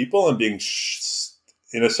random people and being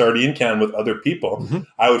in a sardine can with other people.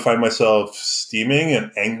 I would find myself steaming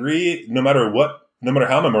and angry no matter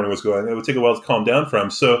how my morning was going. It would take a while to calm down from.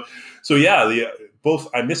 So yeah, both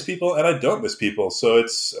I miss people and I don't miss people. So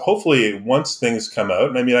it's hopefully once things come out,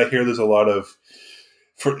 and I mean, I hear there's a lot of,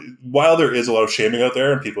 while there is a lot of shaming out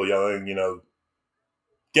there and people yelling,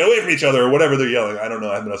 get away from each other or whatever they're yelling. I don't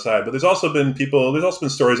know. I haven't been outside, but there's also been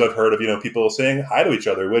stories I've heard of, people saying hi to each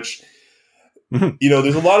other, which,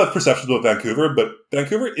 there's a lot of perceptions about Vancouver, but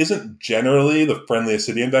Vancouver isn't generally the friendliest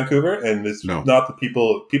city in Vancouver. And it's not the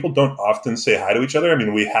people don't often say hi to each other. I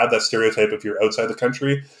mean, we have that stereotype if you're outside the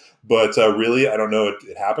country, but really, I don't know.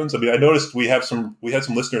 It happens. I mean, I noticed we had some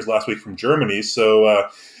listeners last week from Germany. So,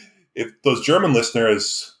 if those German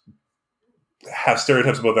listeners have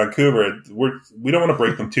stereotypes about Vancouver, we don't want to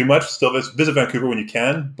break them too much. Still visit Vancouver when you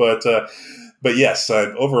can. But yes,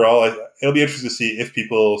 overall, it'll be interesting to see if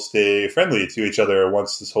people stay friendly to each other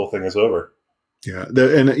once this whole thing is over. Yeah. To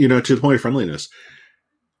the point of friendliness,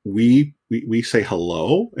 we say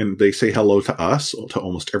hello, and they say hello to us, to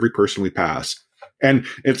almost every person we pass. And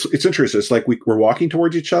it's interesting. It's like we're walking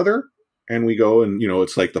towards each other, and we go and,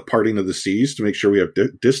 it's like the parting of the seas to make sure we have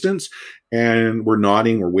distance, and we're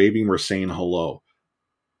nodding, we're waving, we're saying hello.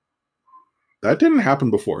 That didn't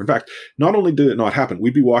happen before. In fact, not only did it not happen,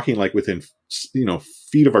 we'd be walking like within,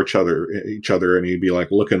 feet of each other, and he'd be like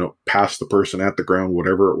looking past the person at the ground,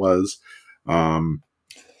 whatever it was.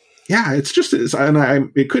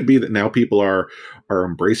 It could be that now people are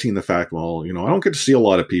embracing the fact, well, I don't get to see a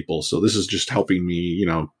lot of people, so this is just helping me,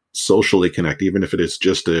 socially connect, even if it is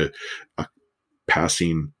just a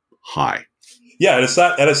passing hi. Yeah, and it's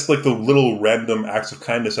like the little random acts of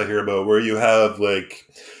kindness I hear about, where you have like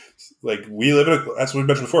we live in that's what we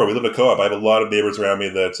mentioned before. We live in a co-op. I have a lot of neighbors around me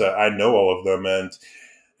that I know all of them,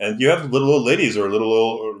 and you have little old ladies or little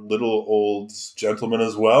old gentlemen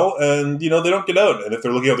as well, and they don't get out. And if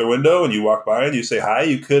they're looking out their window and you walk by and you say hi,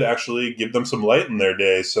 you could actually give them some light in their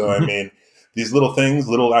day. So I mean, these little things,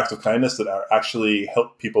 little acts of kindness that are actually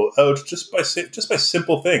help people out just by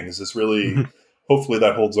simple things is really hopefully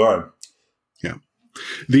that holds on. Yeah.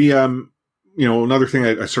 The another thing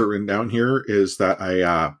I sort of written down here is that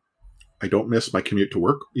I don't miss my commute to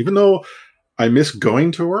work, even though I miss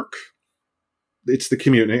going to work. It's the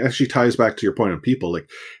commute, and it actually ties back to your point on people. Like,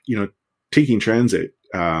 taking transit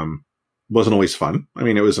wasn't always fun. I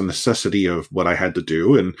mean, it was a necessity of what I had to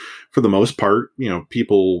do. And for the most part,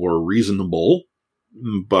 people were reasonable,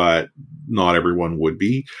 but not everyone would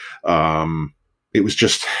be. It was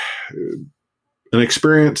just, an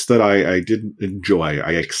experience that I didn't enjoy.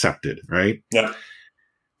 I accepted, right? Yeah.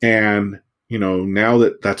 And, now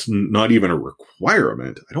that that's not even a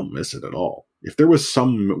requirement, I don't miss it at all. If there was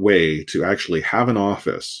some way to actually have an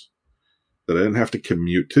office that I didn't have to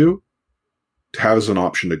commute to have as an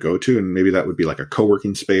option to go to, and maybe that would be like a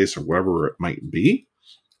co-working space or whatever it might be,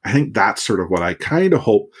 I think that's sort of what I kind of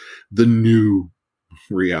hope the new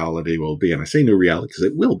reality will be. And I say new reality because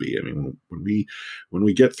it will be. I mean, when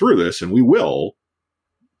we get through this, and we will,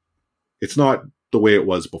 it's not the way it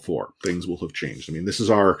was before. Things will have changed. I mean, this is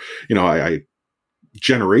our, I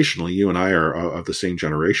generationally, you and I are of the same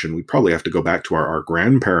generation. We probably have to go back to our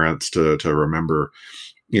grandparents to remember,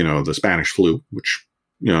 the Spanish flu, which,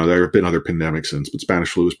 there have been other pandemics since, but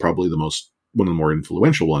Spanish flu is probably one of the more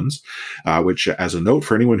influential ones, which, as a note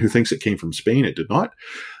for anyone who thinks it came from Spain, it did not.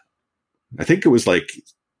 I think it was like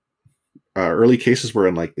early cases were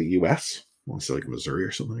in like the U.S. I want to say like Missouri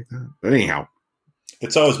or something like that. But anyhow,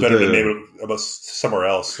 it's always better to name it about somewhere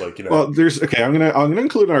else. Well, I'm gonna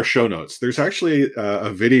include in our show notes. There's actually a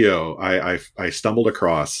video I stumbled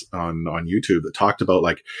across on YouTube that talked about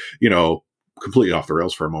completely off the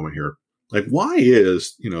rails for a moment here. Like, why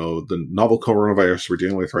is, the novel coronavirus we're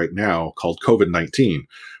dealing with right now called COVID-19?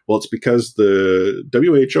 Well, it's because the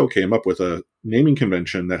WHO came up with a naming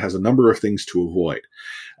convention that has a number of things to avoid.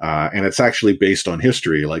 And it's actually based on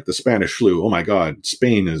history, like the Spanish flu. Oh my God,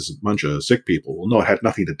 Spain is a bunch of sick people. Well, no, it had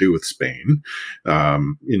nothing to do with Spain.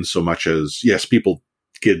 In so much as, yes, people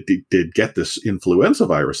did get this influenza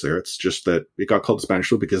virus there. It's just that it got called the Spanish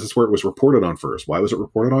flu because that's where it was reported on first. Why was it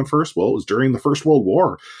reported on first? Well, it was during the First World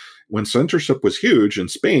War, when censorship was huge, and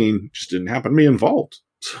Spain just didn't happen to be involved.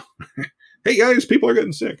 So, hey guys, people are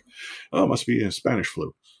getting sick. Oh, it must be a Spanish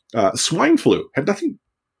flu. Swine flu had nothing,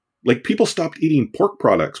 like people stopped eating pork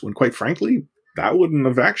products when, quite frankly, that wouldn't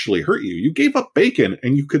have actually hurt you. You gave up bacon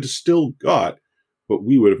and you could have still got what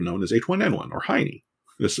we would have known as H1N1 or Heine.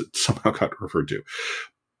 This somehow got referred to.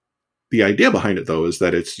 The idea behind it, though, is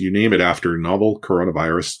that you name it after novel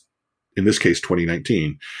coronavirus, in this case,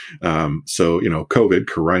 2019. So, COVID,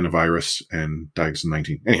 coronavirus, and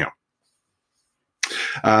 2019. Anyhow.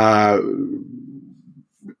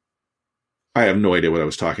 I have no idea what I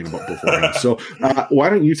was talking about beforehand. So why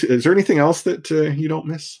don't you, is there anything else that you don't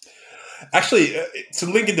miss? Actually, to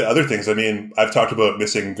link into other things, I mean, I've talked about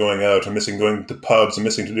missing going out and missing going to pubs and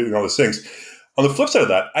missing doing all those things. On the flip side of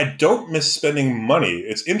that, I don't miss spending money.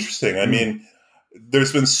 It's interesting. I mean,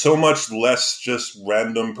 there's been so much less just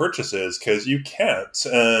random purchases because you can't.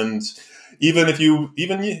 And even if you're,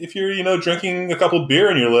 drinking a couple beer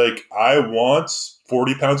and you're like, I want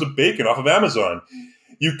 40 pounds of bacon off of Amazon.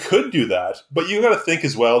 You could do that, but you got to think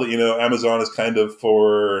as well that, Amazon is kind of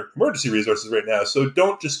for emergency resources right now. So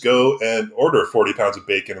don't just go and order 40 pounds of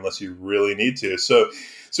bacon unless you really need to. So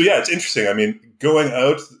yeah, it's interesting. I mean, going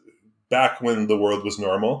out back when the world was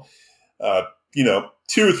normal, 2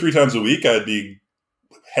 or 3 times a week, I'd be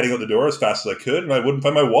heading out the door as fast as I could, and I wouldn't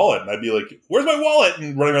find my wallet. And I'd be like, where's my wallet?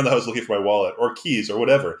 And running around the house looking for my wallet or keys or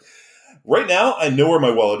whatever. Right now, I know where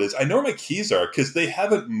my wallet is. I know where my keys are because they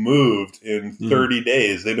haven't moved in 30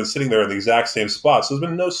 days. They've been sitting there in the exact same spot. So there's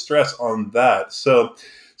been no stress on that. So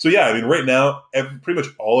yeah, I mean, right now, pretty much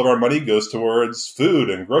all of our money goes towards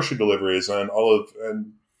food and grocery deliveries and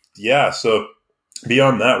so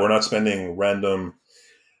beyond that, we're not spending random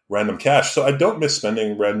cash. So I don't miss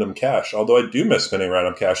spending random cash, although I do miss spending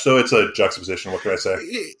random cash. So it's a juxtaposition. What can I say?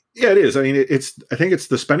 Yeah, it is. I mean, I think it's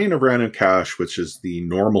the spending of random cash, which is the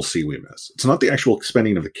normalcy we miss. It's not the actual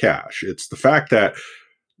spending of the cash. It's the fact that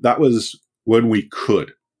was when we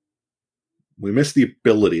could. We miss the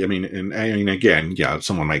ability. I mean, again, yeah,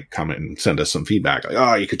 someone might come and send us some feedback.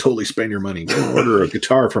 Like, you could totally spend your money. Go order a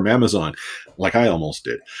guitar from Amazon, like I almost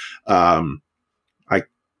did.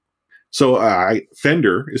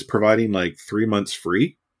 Fender is providing like 3 months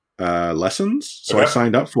free lessons. So okay. I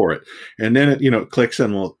signed up for it. And then it clicks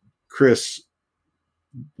in, well, Chris,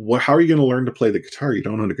 how are you going to learn to play the guitar? You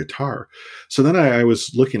don't own a guitar. So then I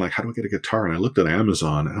was looking like, how do I get a guitar? And I looked at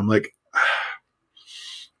Amazon and I'm like,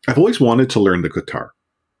 I've always wanted to learn the guitar.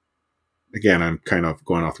 Again, I'm kind of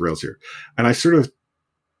going off the rails here. And I sort of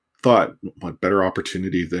thought, what better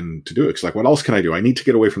opportunity than to do it? Because what else can I do? I need to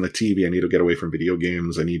get away from the TV. I need to get away from video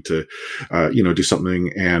games. I need to, do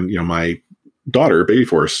something. And, my daughter, Baby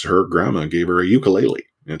Force, her grandma gave her a ukulele.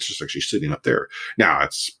 And it's just actually sitting up there. Now,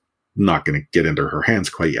 it's not going to get into her hands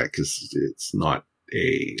quite yet because it's not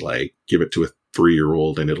give it to a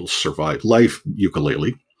 3-year-old and it'll survive life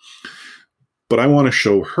ukulele. But I want to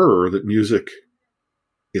show her that music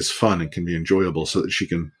is fun and can be enjoyable so that she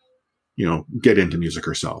can, get into music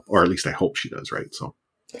herself, or at least I hope she does. Right. So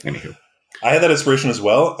anywho. I had that inspiration as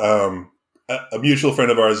well. A mutual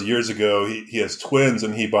friend of ours years ago, he has twins,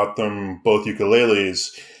 and he bought them both ukuleles.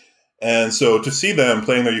 And so to see them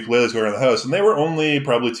playing their ukuleles going around the house, and they were only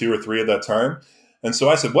probably 2 or 3 at that time. And so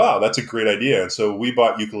I said, wow, that's a great idea. And so we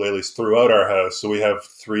bought ukuleles throughout our house. So we have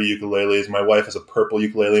 3 ukuleles. My wife has a purple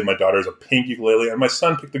ukulele. My daughter has a pink ukulele. And my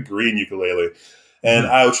son picked a green ukulele. And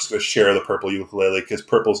I was just going to share the purple ukulele because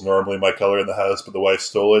purple's normally my color in the house, but the wife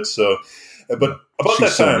stole it. So, but about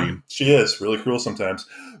She's that time, so mean. she is really cruel sometimes.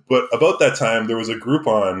 But about that time, there was a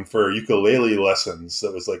Groupon for ukulele lessons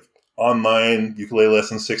that was like online ukulele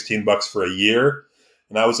lessons, $16 for a year.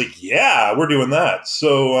 And I was like, yeah, we're doing that.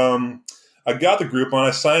 So I got the Groupon,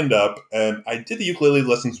 I signed up, and I did the ukulele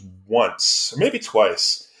lessons once, or maybe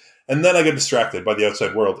twice. And then I got distracted by the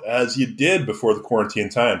outside world, as you did before the quarantine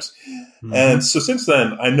times. Mm-hmm. And so since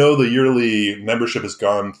then, I know the yearly membership has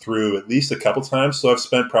gone through at least a couple times. So I've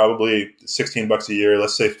spent probably $16 a year,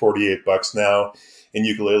 let's say $48 now in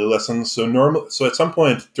ukulele lessons. So at some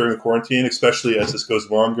point during the quarantine, especially as this goes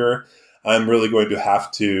longer, I'm really going to have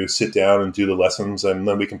to sit down and do the lessons, and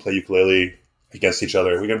then we can play ukulele against each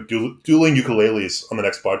other. We're going to do dueling ukuleles on the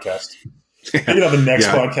next podcast. Maybe not the next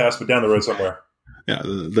podcast, but down the road somewhere. Yeah,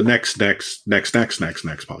 the next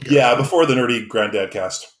podcast. Yeah, before the Nerdy Granddad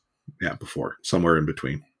cast. Yeah, before. Somewhere in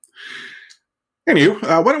between.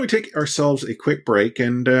 Anywho, why don't we take ourselves a quick break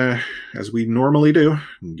and, as we normally do,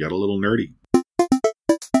 get a little nerdy.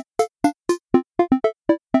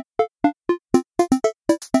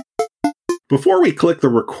 Before we click the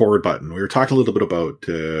record button, we were talking a little bit about,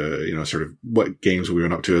 sort of what games we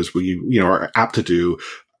went up to as we, are apt to do.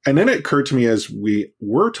 And then it occurred to me as we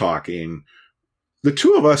were talking, the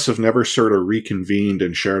two of us have never sort of reconvened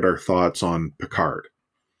and shared our thoughts on Picard.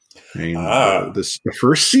 I mean, the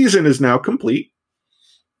first season is now complete.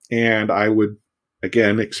 And I would,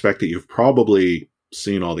 again, expect that you've probably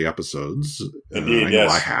seen all the episodes. Indeed, I know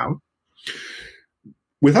I have.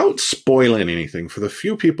 Without spoiling anything, for the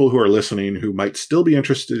few people who are listening who might still be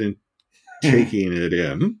interested in taking it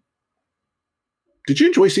in, did you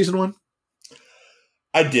enjoy season 1?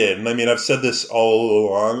 I did. And I mean, I've said this all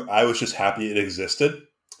along. I was just happy it existed.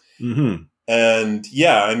 Mm-hmm. And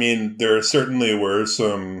yeah, I mean, there certainly were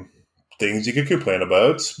some things you could complain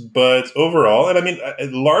about. But overall, and I mean,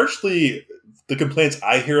 largely the complaints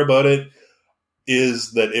I hear about it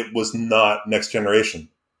is that it was not Next Generation.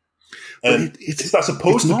 And it's not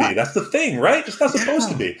supposed to be. That's the thing, right? It's not supposed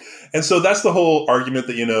to be. And so that's the whole argument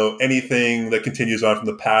that, anything that continues on from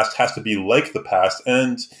the past has to be like the past.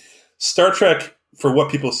 And Star Trek, for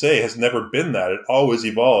what people say, has never been that. It always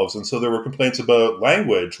evolves. And so there were complaints about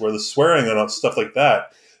language, where the swearing and all stuff like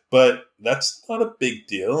that. But that's not a big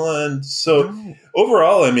deal. And so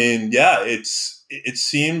overall, I mean, yeah, it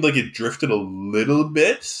seemed like it drifted a little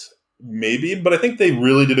bit, maybe. But I think they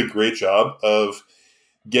really did a great job of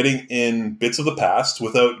getting in bits of the past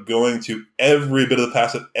without going to every bit of the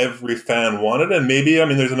past that every fan wanted. And maybe, I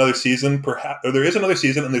mean, there's another season, there is another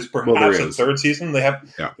season, and there's perhaps a third season.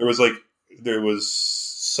 There was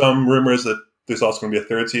some rumors that there's also going to be a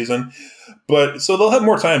third season, but so they'll have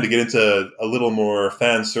more time to get into a little more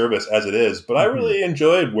fan service as it is. But I really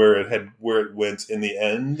enjoyed where it went in the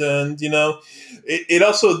end. And, it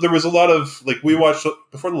also, there was a lot of, like, we watched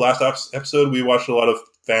before the last episode, we watched a lot of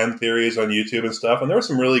fan theories on YouTube and stuff. And there were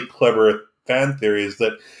some really clever fan theories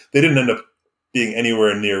that they didn't end up being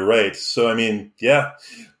anywhere near right. So, I mean, yeah.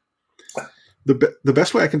 The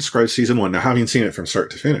best way I can describe season 1, now having seen it from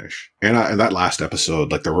start to finish, and that last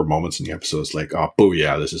episode, like there were moments in the episodes like, oh,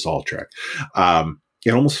 booyah, this is all Trek.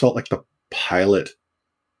 It almost felt like the pilot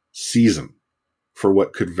season for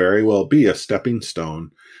what could very well be a stepping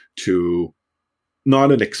stone to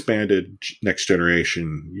not an expanded Next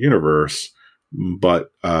Generation universe,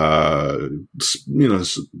 but really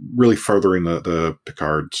furthering the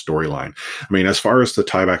Picard storyline. I mean, as far as the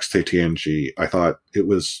tiebacks to TNG, I thought it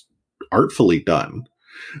was artfully done,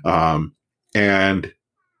 and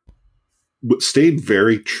stayed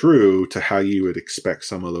very true to how you would expect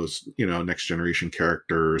some of those, Next Generation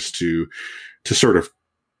characters to sort of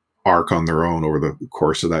arc on their own over the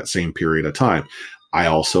course of that same period of time. I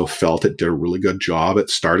also felt it did a really good job at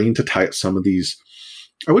starting to tie up some of these,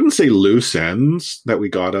 I wouldn't say loose ends that we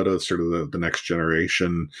got out of sort of the Next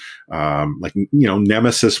Generation.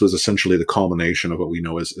 Nemesis was essentially the culmination of what we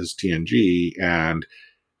know as TNG, and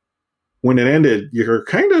when it ended, you're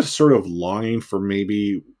kind of sort of longing for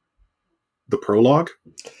maybe the prologue.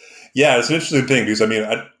 Yeah, it's an interesting thing because, I mean,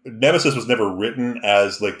 Nemesis was never written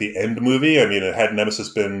as like the end movie. I mean, had Nemesis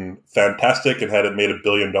been fantastic and had it made $1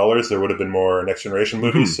 billion, there would have been more Next Generation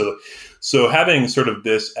movies. Mm-hmm. So having sort of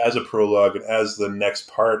this as a prologue and as the next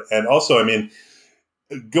part, and also, I mean,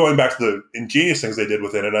 going back to the ingenious things they did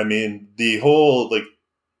within it, I mean, the whole like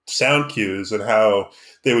sound cues and how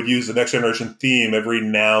they would use the Next Generation theme every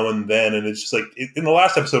now and then. And it's just like in the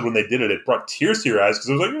last episode when they did it, it brought tears to your eyes because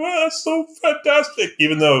it was like, wow, that's so fantastic.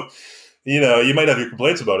 Even though, you know, you might have your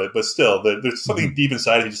complaints about it, but still, there's something deep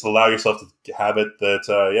inside if you just allow yourself to have it that,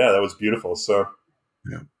 that was beautiful. So,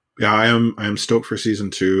 yeah. Yeah, I am stoked for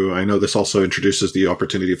season 2. I know this also introduces the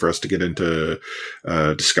opportunity for us to get into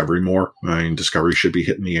Discovery more. I mean, Discovery should be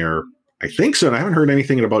hitting the air, I think so. And I haven't heard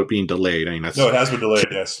anything about it being delayed. I mean, no, it has been delayed.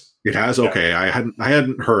 Yes, it has. Yeah. Okay, I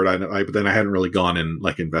hadn't heard. But then I hadn't really gone and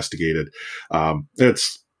like investigated. I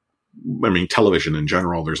mean, television in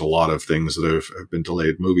general. There's a lot of things that have been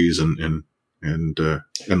delayed, movies and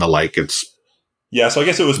the like. Yeah, so I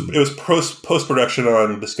guess it was post production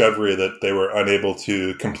on Discovery that they were unable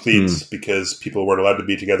to complete because people weren't allowed to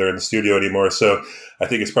be together in the studio anymore. So I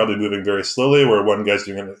think it's probably moving very slowly, where one guy's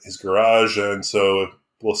doing it in his garage, and so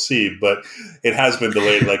we'll see. But it has been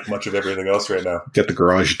delayed, like much of everything else right now. Get the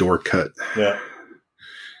garage door cut. Yeah,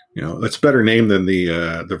 you know, that's a better name than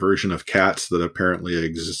the version of Cats that apparently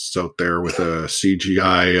exists out there with a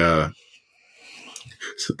CGI.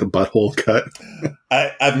 Is it the butthole cut?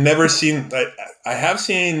 I've never seen. I have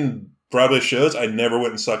seen Broadway shows. I never went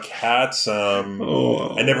and saw Cats. I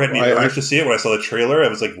never had any urge to see it. When I saw the trailer, I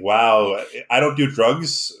was like, "Wow!" I don't do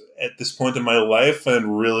drugs at this point in my life,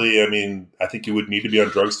 and really, I mean, I think you would need to be on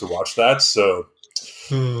drugs to watch that. So,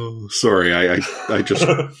 sorry, I just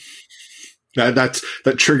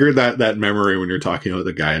that triggered that memory when you're talking about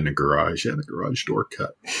the guy in the garage. Yeah, the garage door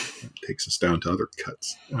cut. That takes us down to other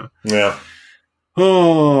cuts. Yeah.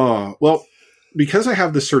 Oh, well, because I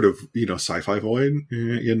have this sort of, you know, sci-fi void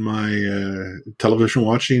in my television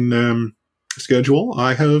watching schedule,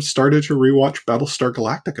 I have started to rewatch Battlestar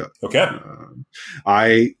Galactica. Okay.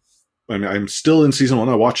 I'm still in season 1.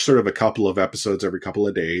 I watch sort of a couple of episodes every couple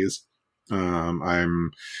of days.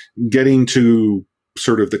 I'm getting to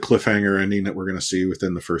sort of the cliffhanger ending that we're going to see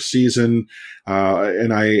within the first season.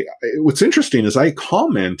 And what's interesting is I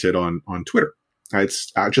commented on Twitter. I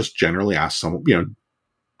just generally asked someone, you know,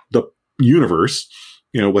 the universe,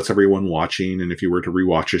 you know, what's everyone watching? And if you were to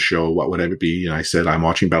rewatch a show, what would it be? And I said, I'm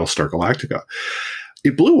watching Battlestar Galactica.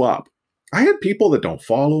 It blew up. I had people that don't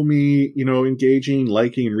follow me, you know, engaging,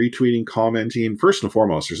 liking, retweeting, commenting. First and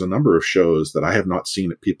foremost, there's a number of shows that I have not seen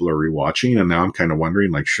that people are rewatching. And now I'm kind of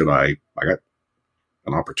wondering, like, I got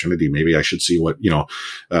an opportunity. Maybe I should see what, you know,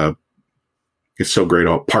 it's so great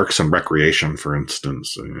about Parks and Recreation, for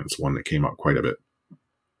instance. It's one that came up quite a bit.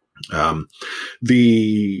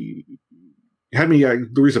 The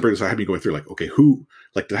reason I bring this, I had me going through like, okay, who,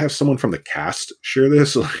 like, did I have someone from the cast share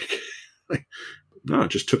this? Like no, it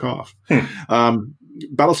just took off.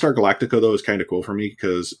 Battlestar Galactica, though, is kind of cool for me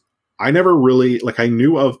because I never really, like, I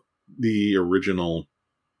knew of the original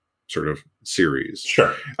sort of series.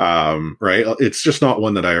 Sure. Right. It's just not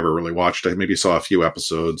one that I ever really watched. I maybe saw a few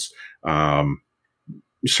episodes,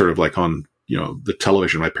 sort of like on, you know, the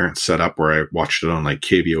television my parents set up where I watched it on like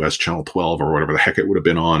KVOS channel 12 or whatever the heck it would have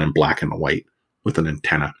been on in black and white with an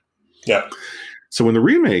antenna. Yeah. So when the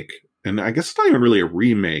remake, and I guess it's not even really a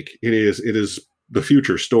remake, it is the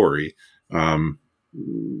future story,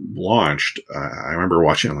 launched, I remember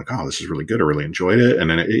watching it, I'm like, oh, this is really good. I really enjoyed it. And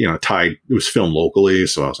then it was filmed locally.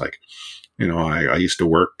 So I was like, you know, I used to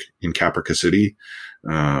work in Caprica City.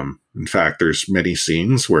 In fact, there's many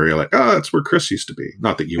scenes where you're like, oh, that's where Chris used to be.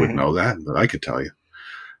 Not that you would know that, but I could tell you.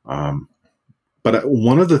 But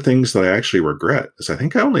one of the things that I actually regret is I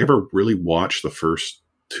think I only ever really watched the first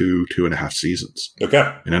 2.5 seasons.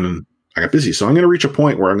 Okay. And then I got busy. So I'm going to reach a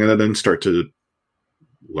point where I'm going to then start to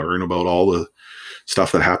learn about all the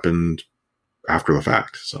stuff that happened after the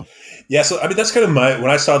fact. So yeah, so I mean that's kind of when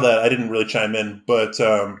I saw that, I didn't really chime in, but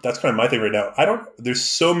that's kind of my thing right now. There's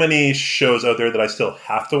so many shows out there that I still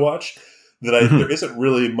have to watch that there isn't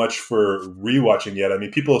really much for rewatching yet. I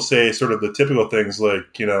mean, people say sort of the typical things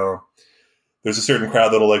like, you know, there's a certain crowd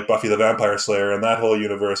that'll like Buffy the Vampire Slayer and that whole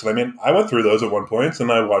universe. And I mean, I went through those at one point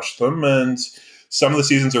and I watched them, and some of the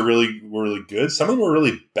seasons were really good. Some of them were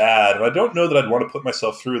really bad. And I don't know that I'd want to put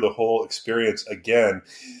myself through the whole experience again.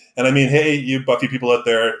 And I mean, hey, you Buffy people out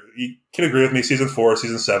there, you can agree with me. Season 4,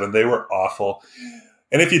 season 7, they were awful.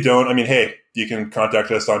 And if you don't, I mean, hey, you can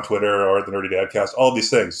contact us on Twitter or the Nerdy Dadcast, all of these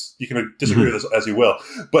things. You can disagree with us as you will.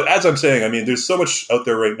 But as I'm saying, I mean, there's so much out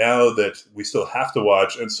there right now that we still have to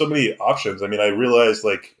watch and so many options. I mean, I realize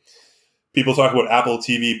like people talk about Apple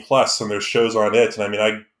TV Plus and there's shows on it. And I mean,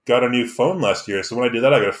 I got a new phone last year. So when I did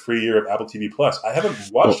that, I got a free year of Apple TV Plus. I haven't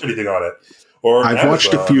watched anything on it. Or I've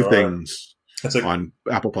watched a few things. It's like on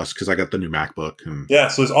Apple Plus because I got the new MacBook. And yeah,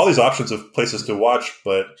 so there's all these options of places to watch.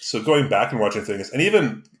 But so going back and watching things, and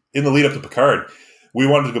even in the lead up to Picard, we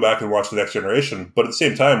wanted to go back and watch The Next Generation. But at the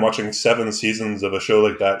same time, watching 7 seasons of a show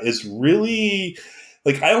like that is really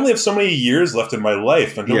like I only have so many years left in my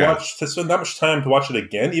life, and to spend that much time to watch it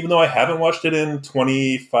again, even though I haven't watched it in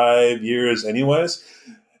 25 years, anyways.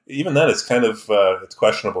 Even then, it's kind of it's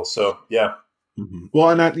questionable. So yeah. Mm-hmm. Well,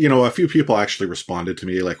 and that, a few people actually responded to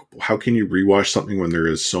me like, how can you rewatch something when there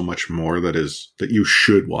is so much more that you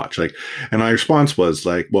should watch? Like, and my response was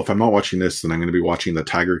like, well, if I'm not watching this, then I'm going to be watching the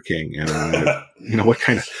Tiger King. And what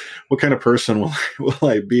kind of person will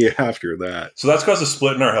I be after that? So that's caused a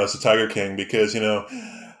split in our house, the Tiger King, because,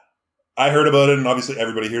 I heard about it, and obviously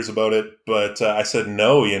everybody hears about it, but I said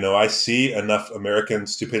no. I see enough American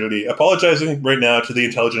stupidity. Apologizing right now to the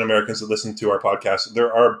intelligent Americans that listen to our podcast.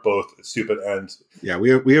 There are both stupid and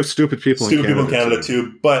we have stupid people in Canada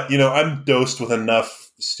too. But I'm dosed with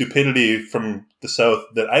enough stupidity from the South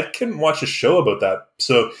that I couldn't watch a show about that.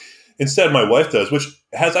 So instead, my wife does, which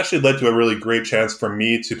has actually led to a really great chance for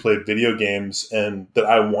me to play video games and that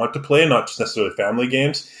I want to play, not just necessarily family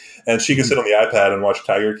games. And she can sit on the iPad and watch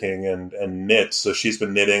Tiger King and knit. So she's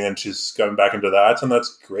been knitting and she's gotten back into that. And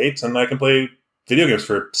that's great. And I can play video games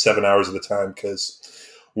for 7 hours at a time because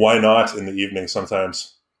why not in the evening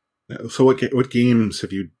sometimes? So what games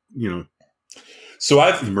have you so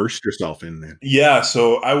I've immersed yourself in then? Yeah.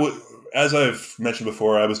 So as I've mentioned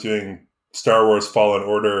before, I was doing Star Wars Fallen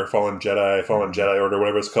Jedi Order,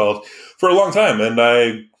 whatever it's called, for a long time. And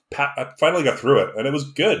I finally got through it and it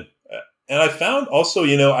was good. And I found also,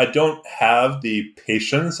 I don't have the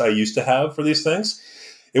patience I used to have for these things.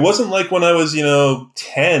 It wasn't like when I was, 10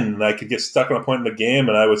 and I could get stuck on a point in the game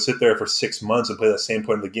and I would sit there for 6 months and play that same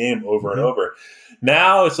point in the game over and over.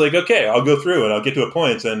 Now it's like, okay, I'll go through and I'll get to a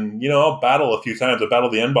point and, I'll battle a few times. I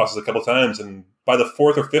battled the end bosses a couple times. And by the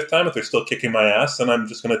 4th or 5th time, if they're still kicking my ass, then I'm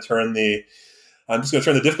just going to turn the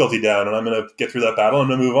difficulty down and I'm going to get through that battle and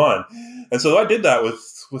I'm going to move on. And so I did that with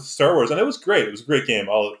Star Wars and it was great. It was a great game.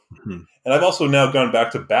 And I've also now gone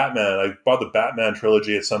back to Batman. I bought the Batman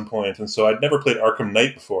trilogy at some point, and so I'd never played Arkham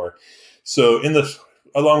Knight before. So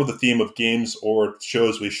along with the theme of games or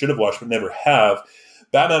shows we should have watched but never have,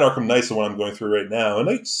 Batman Arkham Knight's the one I'm going through right now. And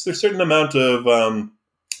there's a certain amount of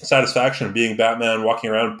satisfaction being Batman,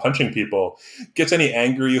 walking around punching people. Gets any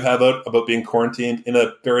anger you have about being quarantined in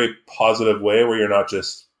a very positive way where you're not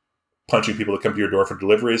just punching people that come to your door for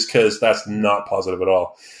deliveries, because that's not positive at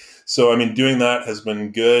all. So, doing that has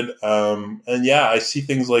been good. And yeah, I see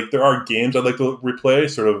things like there are games I'd like to replay,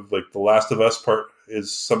 sort of like The Last of Us part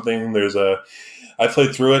is something. I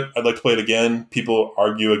played through it. I'd like to play it again. People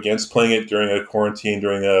argue against playing it during a quarantine,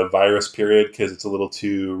 during a virus period, because it's a little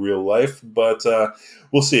too real life. But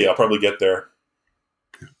we'll see. I'll probably get there.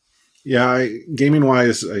 Yeah, gaming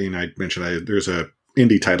wise, I mentioned there's a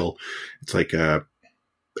indie title. It's like a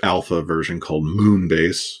alpha version called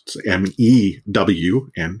Moonbase. It's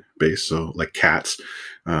MEWN base, so like cats.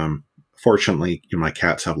 Fortunately, my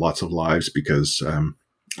cats have lots of lives because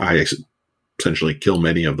I essentially kill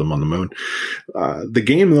many of them on the moon. The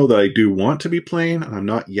game, though, that I do want to be playing, and I'm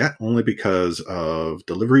not yet, only because of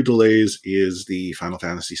delivery delays, is the Final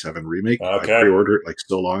Fantasy VII Remake. Okay. I pre-ordered it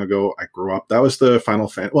so long ago. I grew up. That was the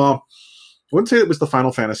well, I wouldn't say it was the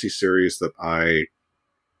Final Fantasy series that I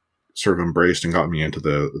sort of embraced and got me into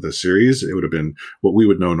the series. It would have been what we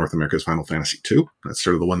would know in North America as Final Fantasy II. That's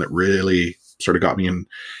sort of the one that really sort of got me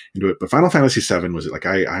into it. But Final Fantasy VII was like,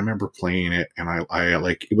 I remember playing it and I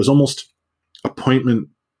like, it was almost appointment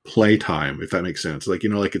playtime, if that makes sense. Like,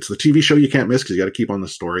 like it's the TV show you can't miss because you got to keep on the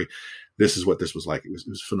story. This is what this was like. It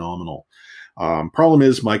was phenomenal. Problem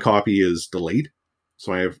is my copy is delayed.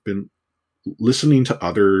 So I have been listening to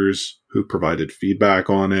others who provided feedback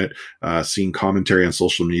on it, seeing commentary on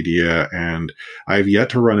social media, and I've yet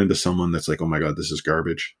to run into someone that's like, oh my God, this is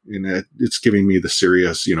garbage. And it's giving me the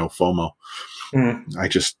serious, FOMO.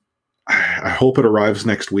 I hope it arrives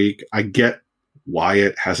next week. I get why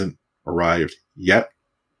it hasn't arrived yet.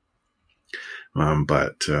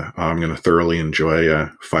 But I'm going to thoroughly enjoy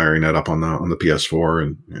firing it up on the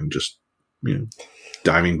PS4 and just,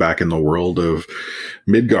 diving back in the world of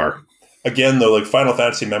Midgar. Again, though, like Final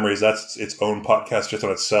Fantasy Memories, that's its own podcast just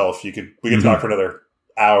on itself. We could talk for another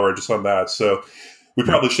hour just on that. So we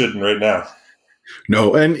probably shouldn't right now.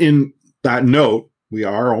 No, and in that note, we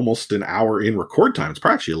are almost an hour in record time. It's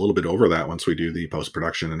probably actually a little bit over that once we do the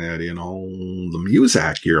post-production and editing and all the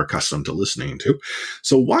music you're accustomed to listening to.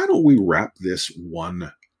 So why don't we wrap this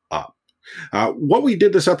one up? What we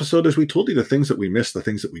did this episode is we told you the things that we miss, the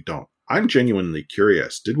things that we don't. I'm genuinely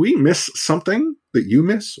curious. Did we miss something that you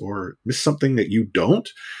miss or miss something that you don't?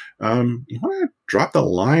 You want to drop the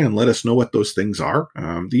line and let us know what those things are.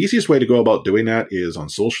 The easiest way to go about doing that is on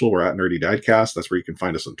social. We're at Nerdy Dadcast. That's where you can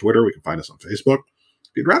find us on Twitter. We can find us on Facebook.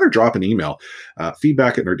 If you'd rather drop an email,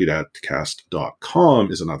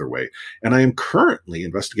 feedback@nerdydadcast.com is another way. And I am currently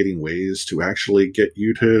investigating ways to actually get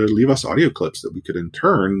you to leave us audio clips that we could in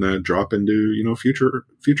turn drop into,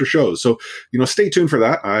 future shows. So, stay tuned for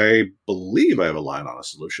that. I believe I have a line on a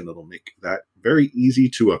solution that'll make that very easy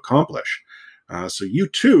to accomplish. So you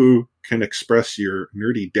too can express your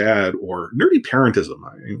nerdy dad or nerdy parentism.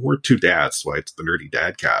 I mean, we're two dads, so it's the Nerdy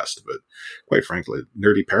Dadcast. But quite frankly,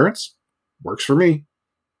 nerdy parents works for me.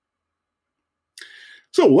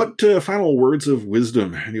 So what final words of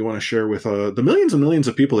wisdom do you want to share with the millions and millions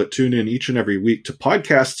of people that tune in each and every week to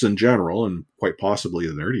podcasts in general, and quite possibly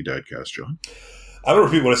the Nerdy Dadcast, John? I don't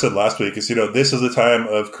repeat what I said last week. Is this is a time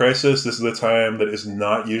of crisis. This is a time that is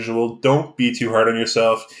not usual. Don't be too hard on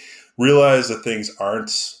yourself. Realize that things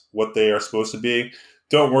aren't what they are supposed to be.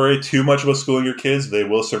 Don't worry too much about schooling your kids. They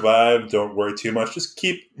will survive. Don't worry too much. Just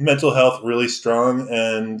keep mental health really strong.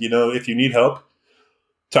 And, if you need help,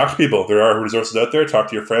 talk to people. There are resources out there. Talk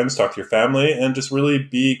to your friends, talk to your family, and just really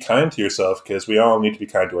be kind to yourself, because we all need to be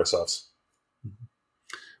kind to ourselves.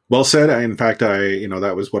 Well said. In fact,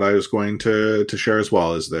 that was what I was going to share as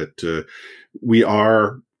well, is that we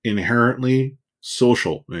are inherently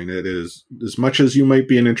social. I mean, it is, as much as you might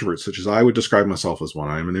be an introvert, such as I would describe myself as one,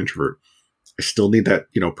 I'm an introvert. I still need that,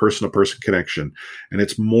 person-to-person connection. And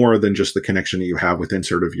it's more than just the connection that you have within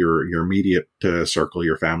sort of your immediate circle,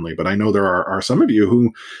 your family. But I know there are some of you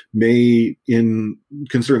who may, in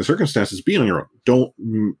considering the circumstances, be on your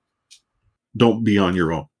own. Don't be on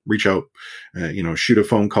your own. Reach out, shoot a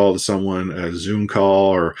phone call to someone, a Zoom call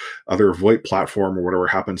or other VoIP platform or whatever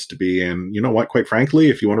it happens to be. And you know what, quite frankly,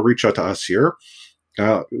 if you want to reach out to us here,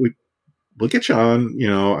 we'll get you on,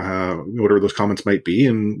 whatever those comments might be.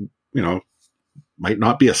 And, might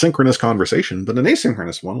not be a synchronous conversation, but an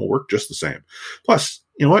asynchronous one will work just the same. Plus,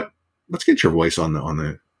 you know what? Let's get your voice on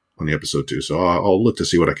the episode too. So I'll look to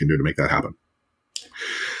see what I can do to make that happen.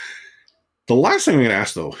 The last thing I'm going to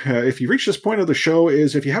ask, though, if you've reached this point of the show,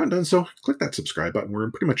 is if you haven't done so, click that subscribe button. We're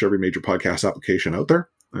in pretty much every major podcast application out there.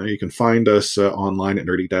 You can find us online at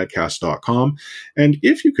nerdydadcast.com. And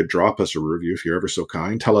if you could drop us a review, if you're ever so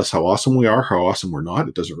kind, tell us how awesome we are, how awesome we're not.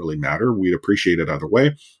 It doesn't really matter. We'd appreciate it either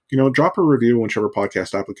way. Drop a review in whichever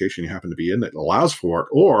podcast application you happen to be in that allows for it.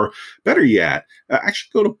 Or better yet,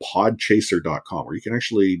 actually go to podchaser.com, where you can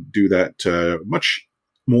actually do that much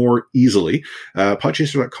more easily.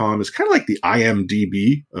 Podchaser.com is kind of like the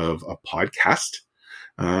IMDb of a podcast.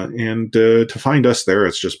 And to find us there,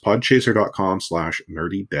 it's just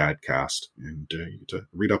podchaser.com/nerdydadcast. And you get to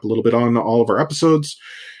read up a little bit on all of our episodes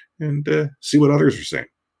and see what others are saying.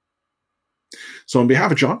 So on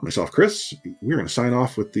behalf of John, myself, Chris, we're going to sign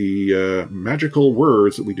off with the magical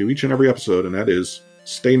words that we do each and every episode, and that is,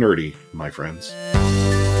 stay nerdy, my friends.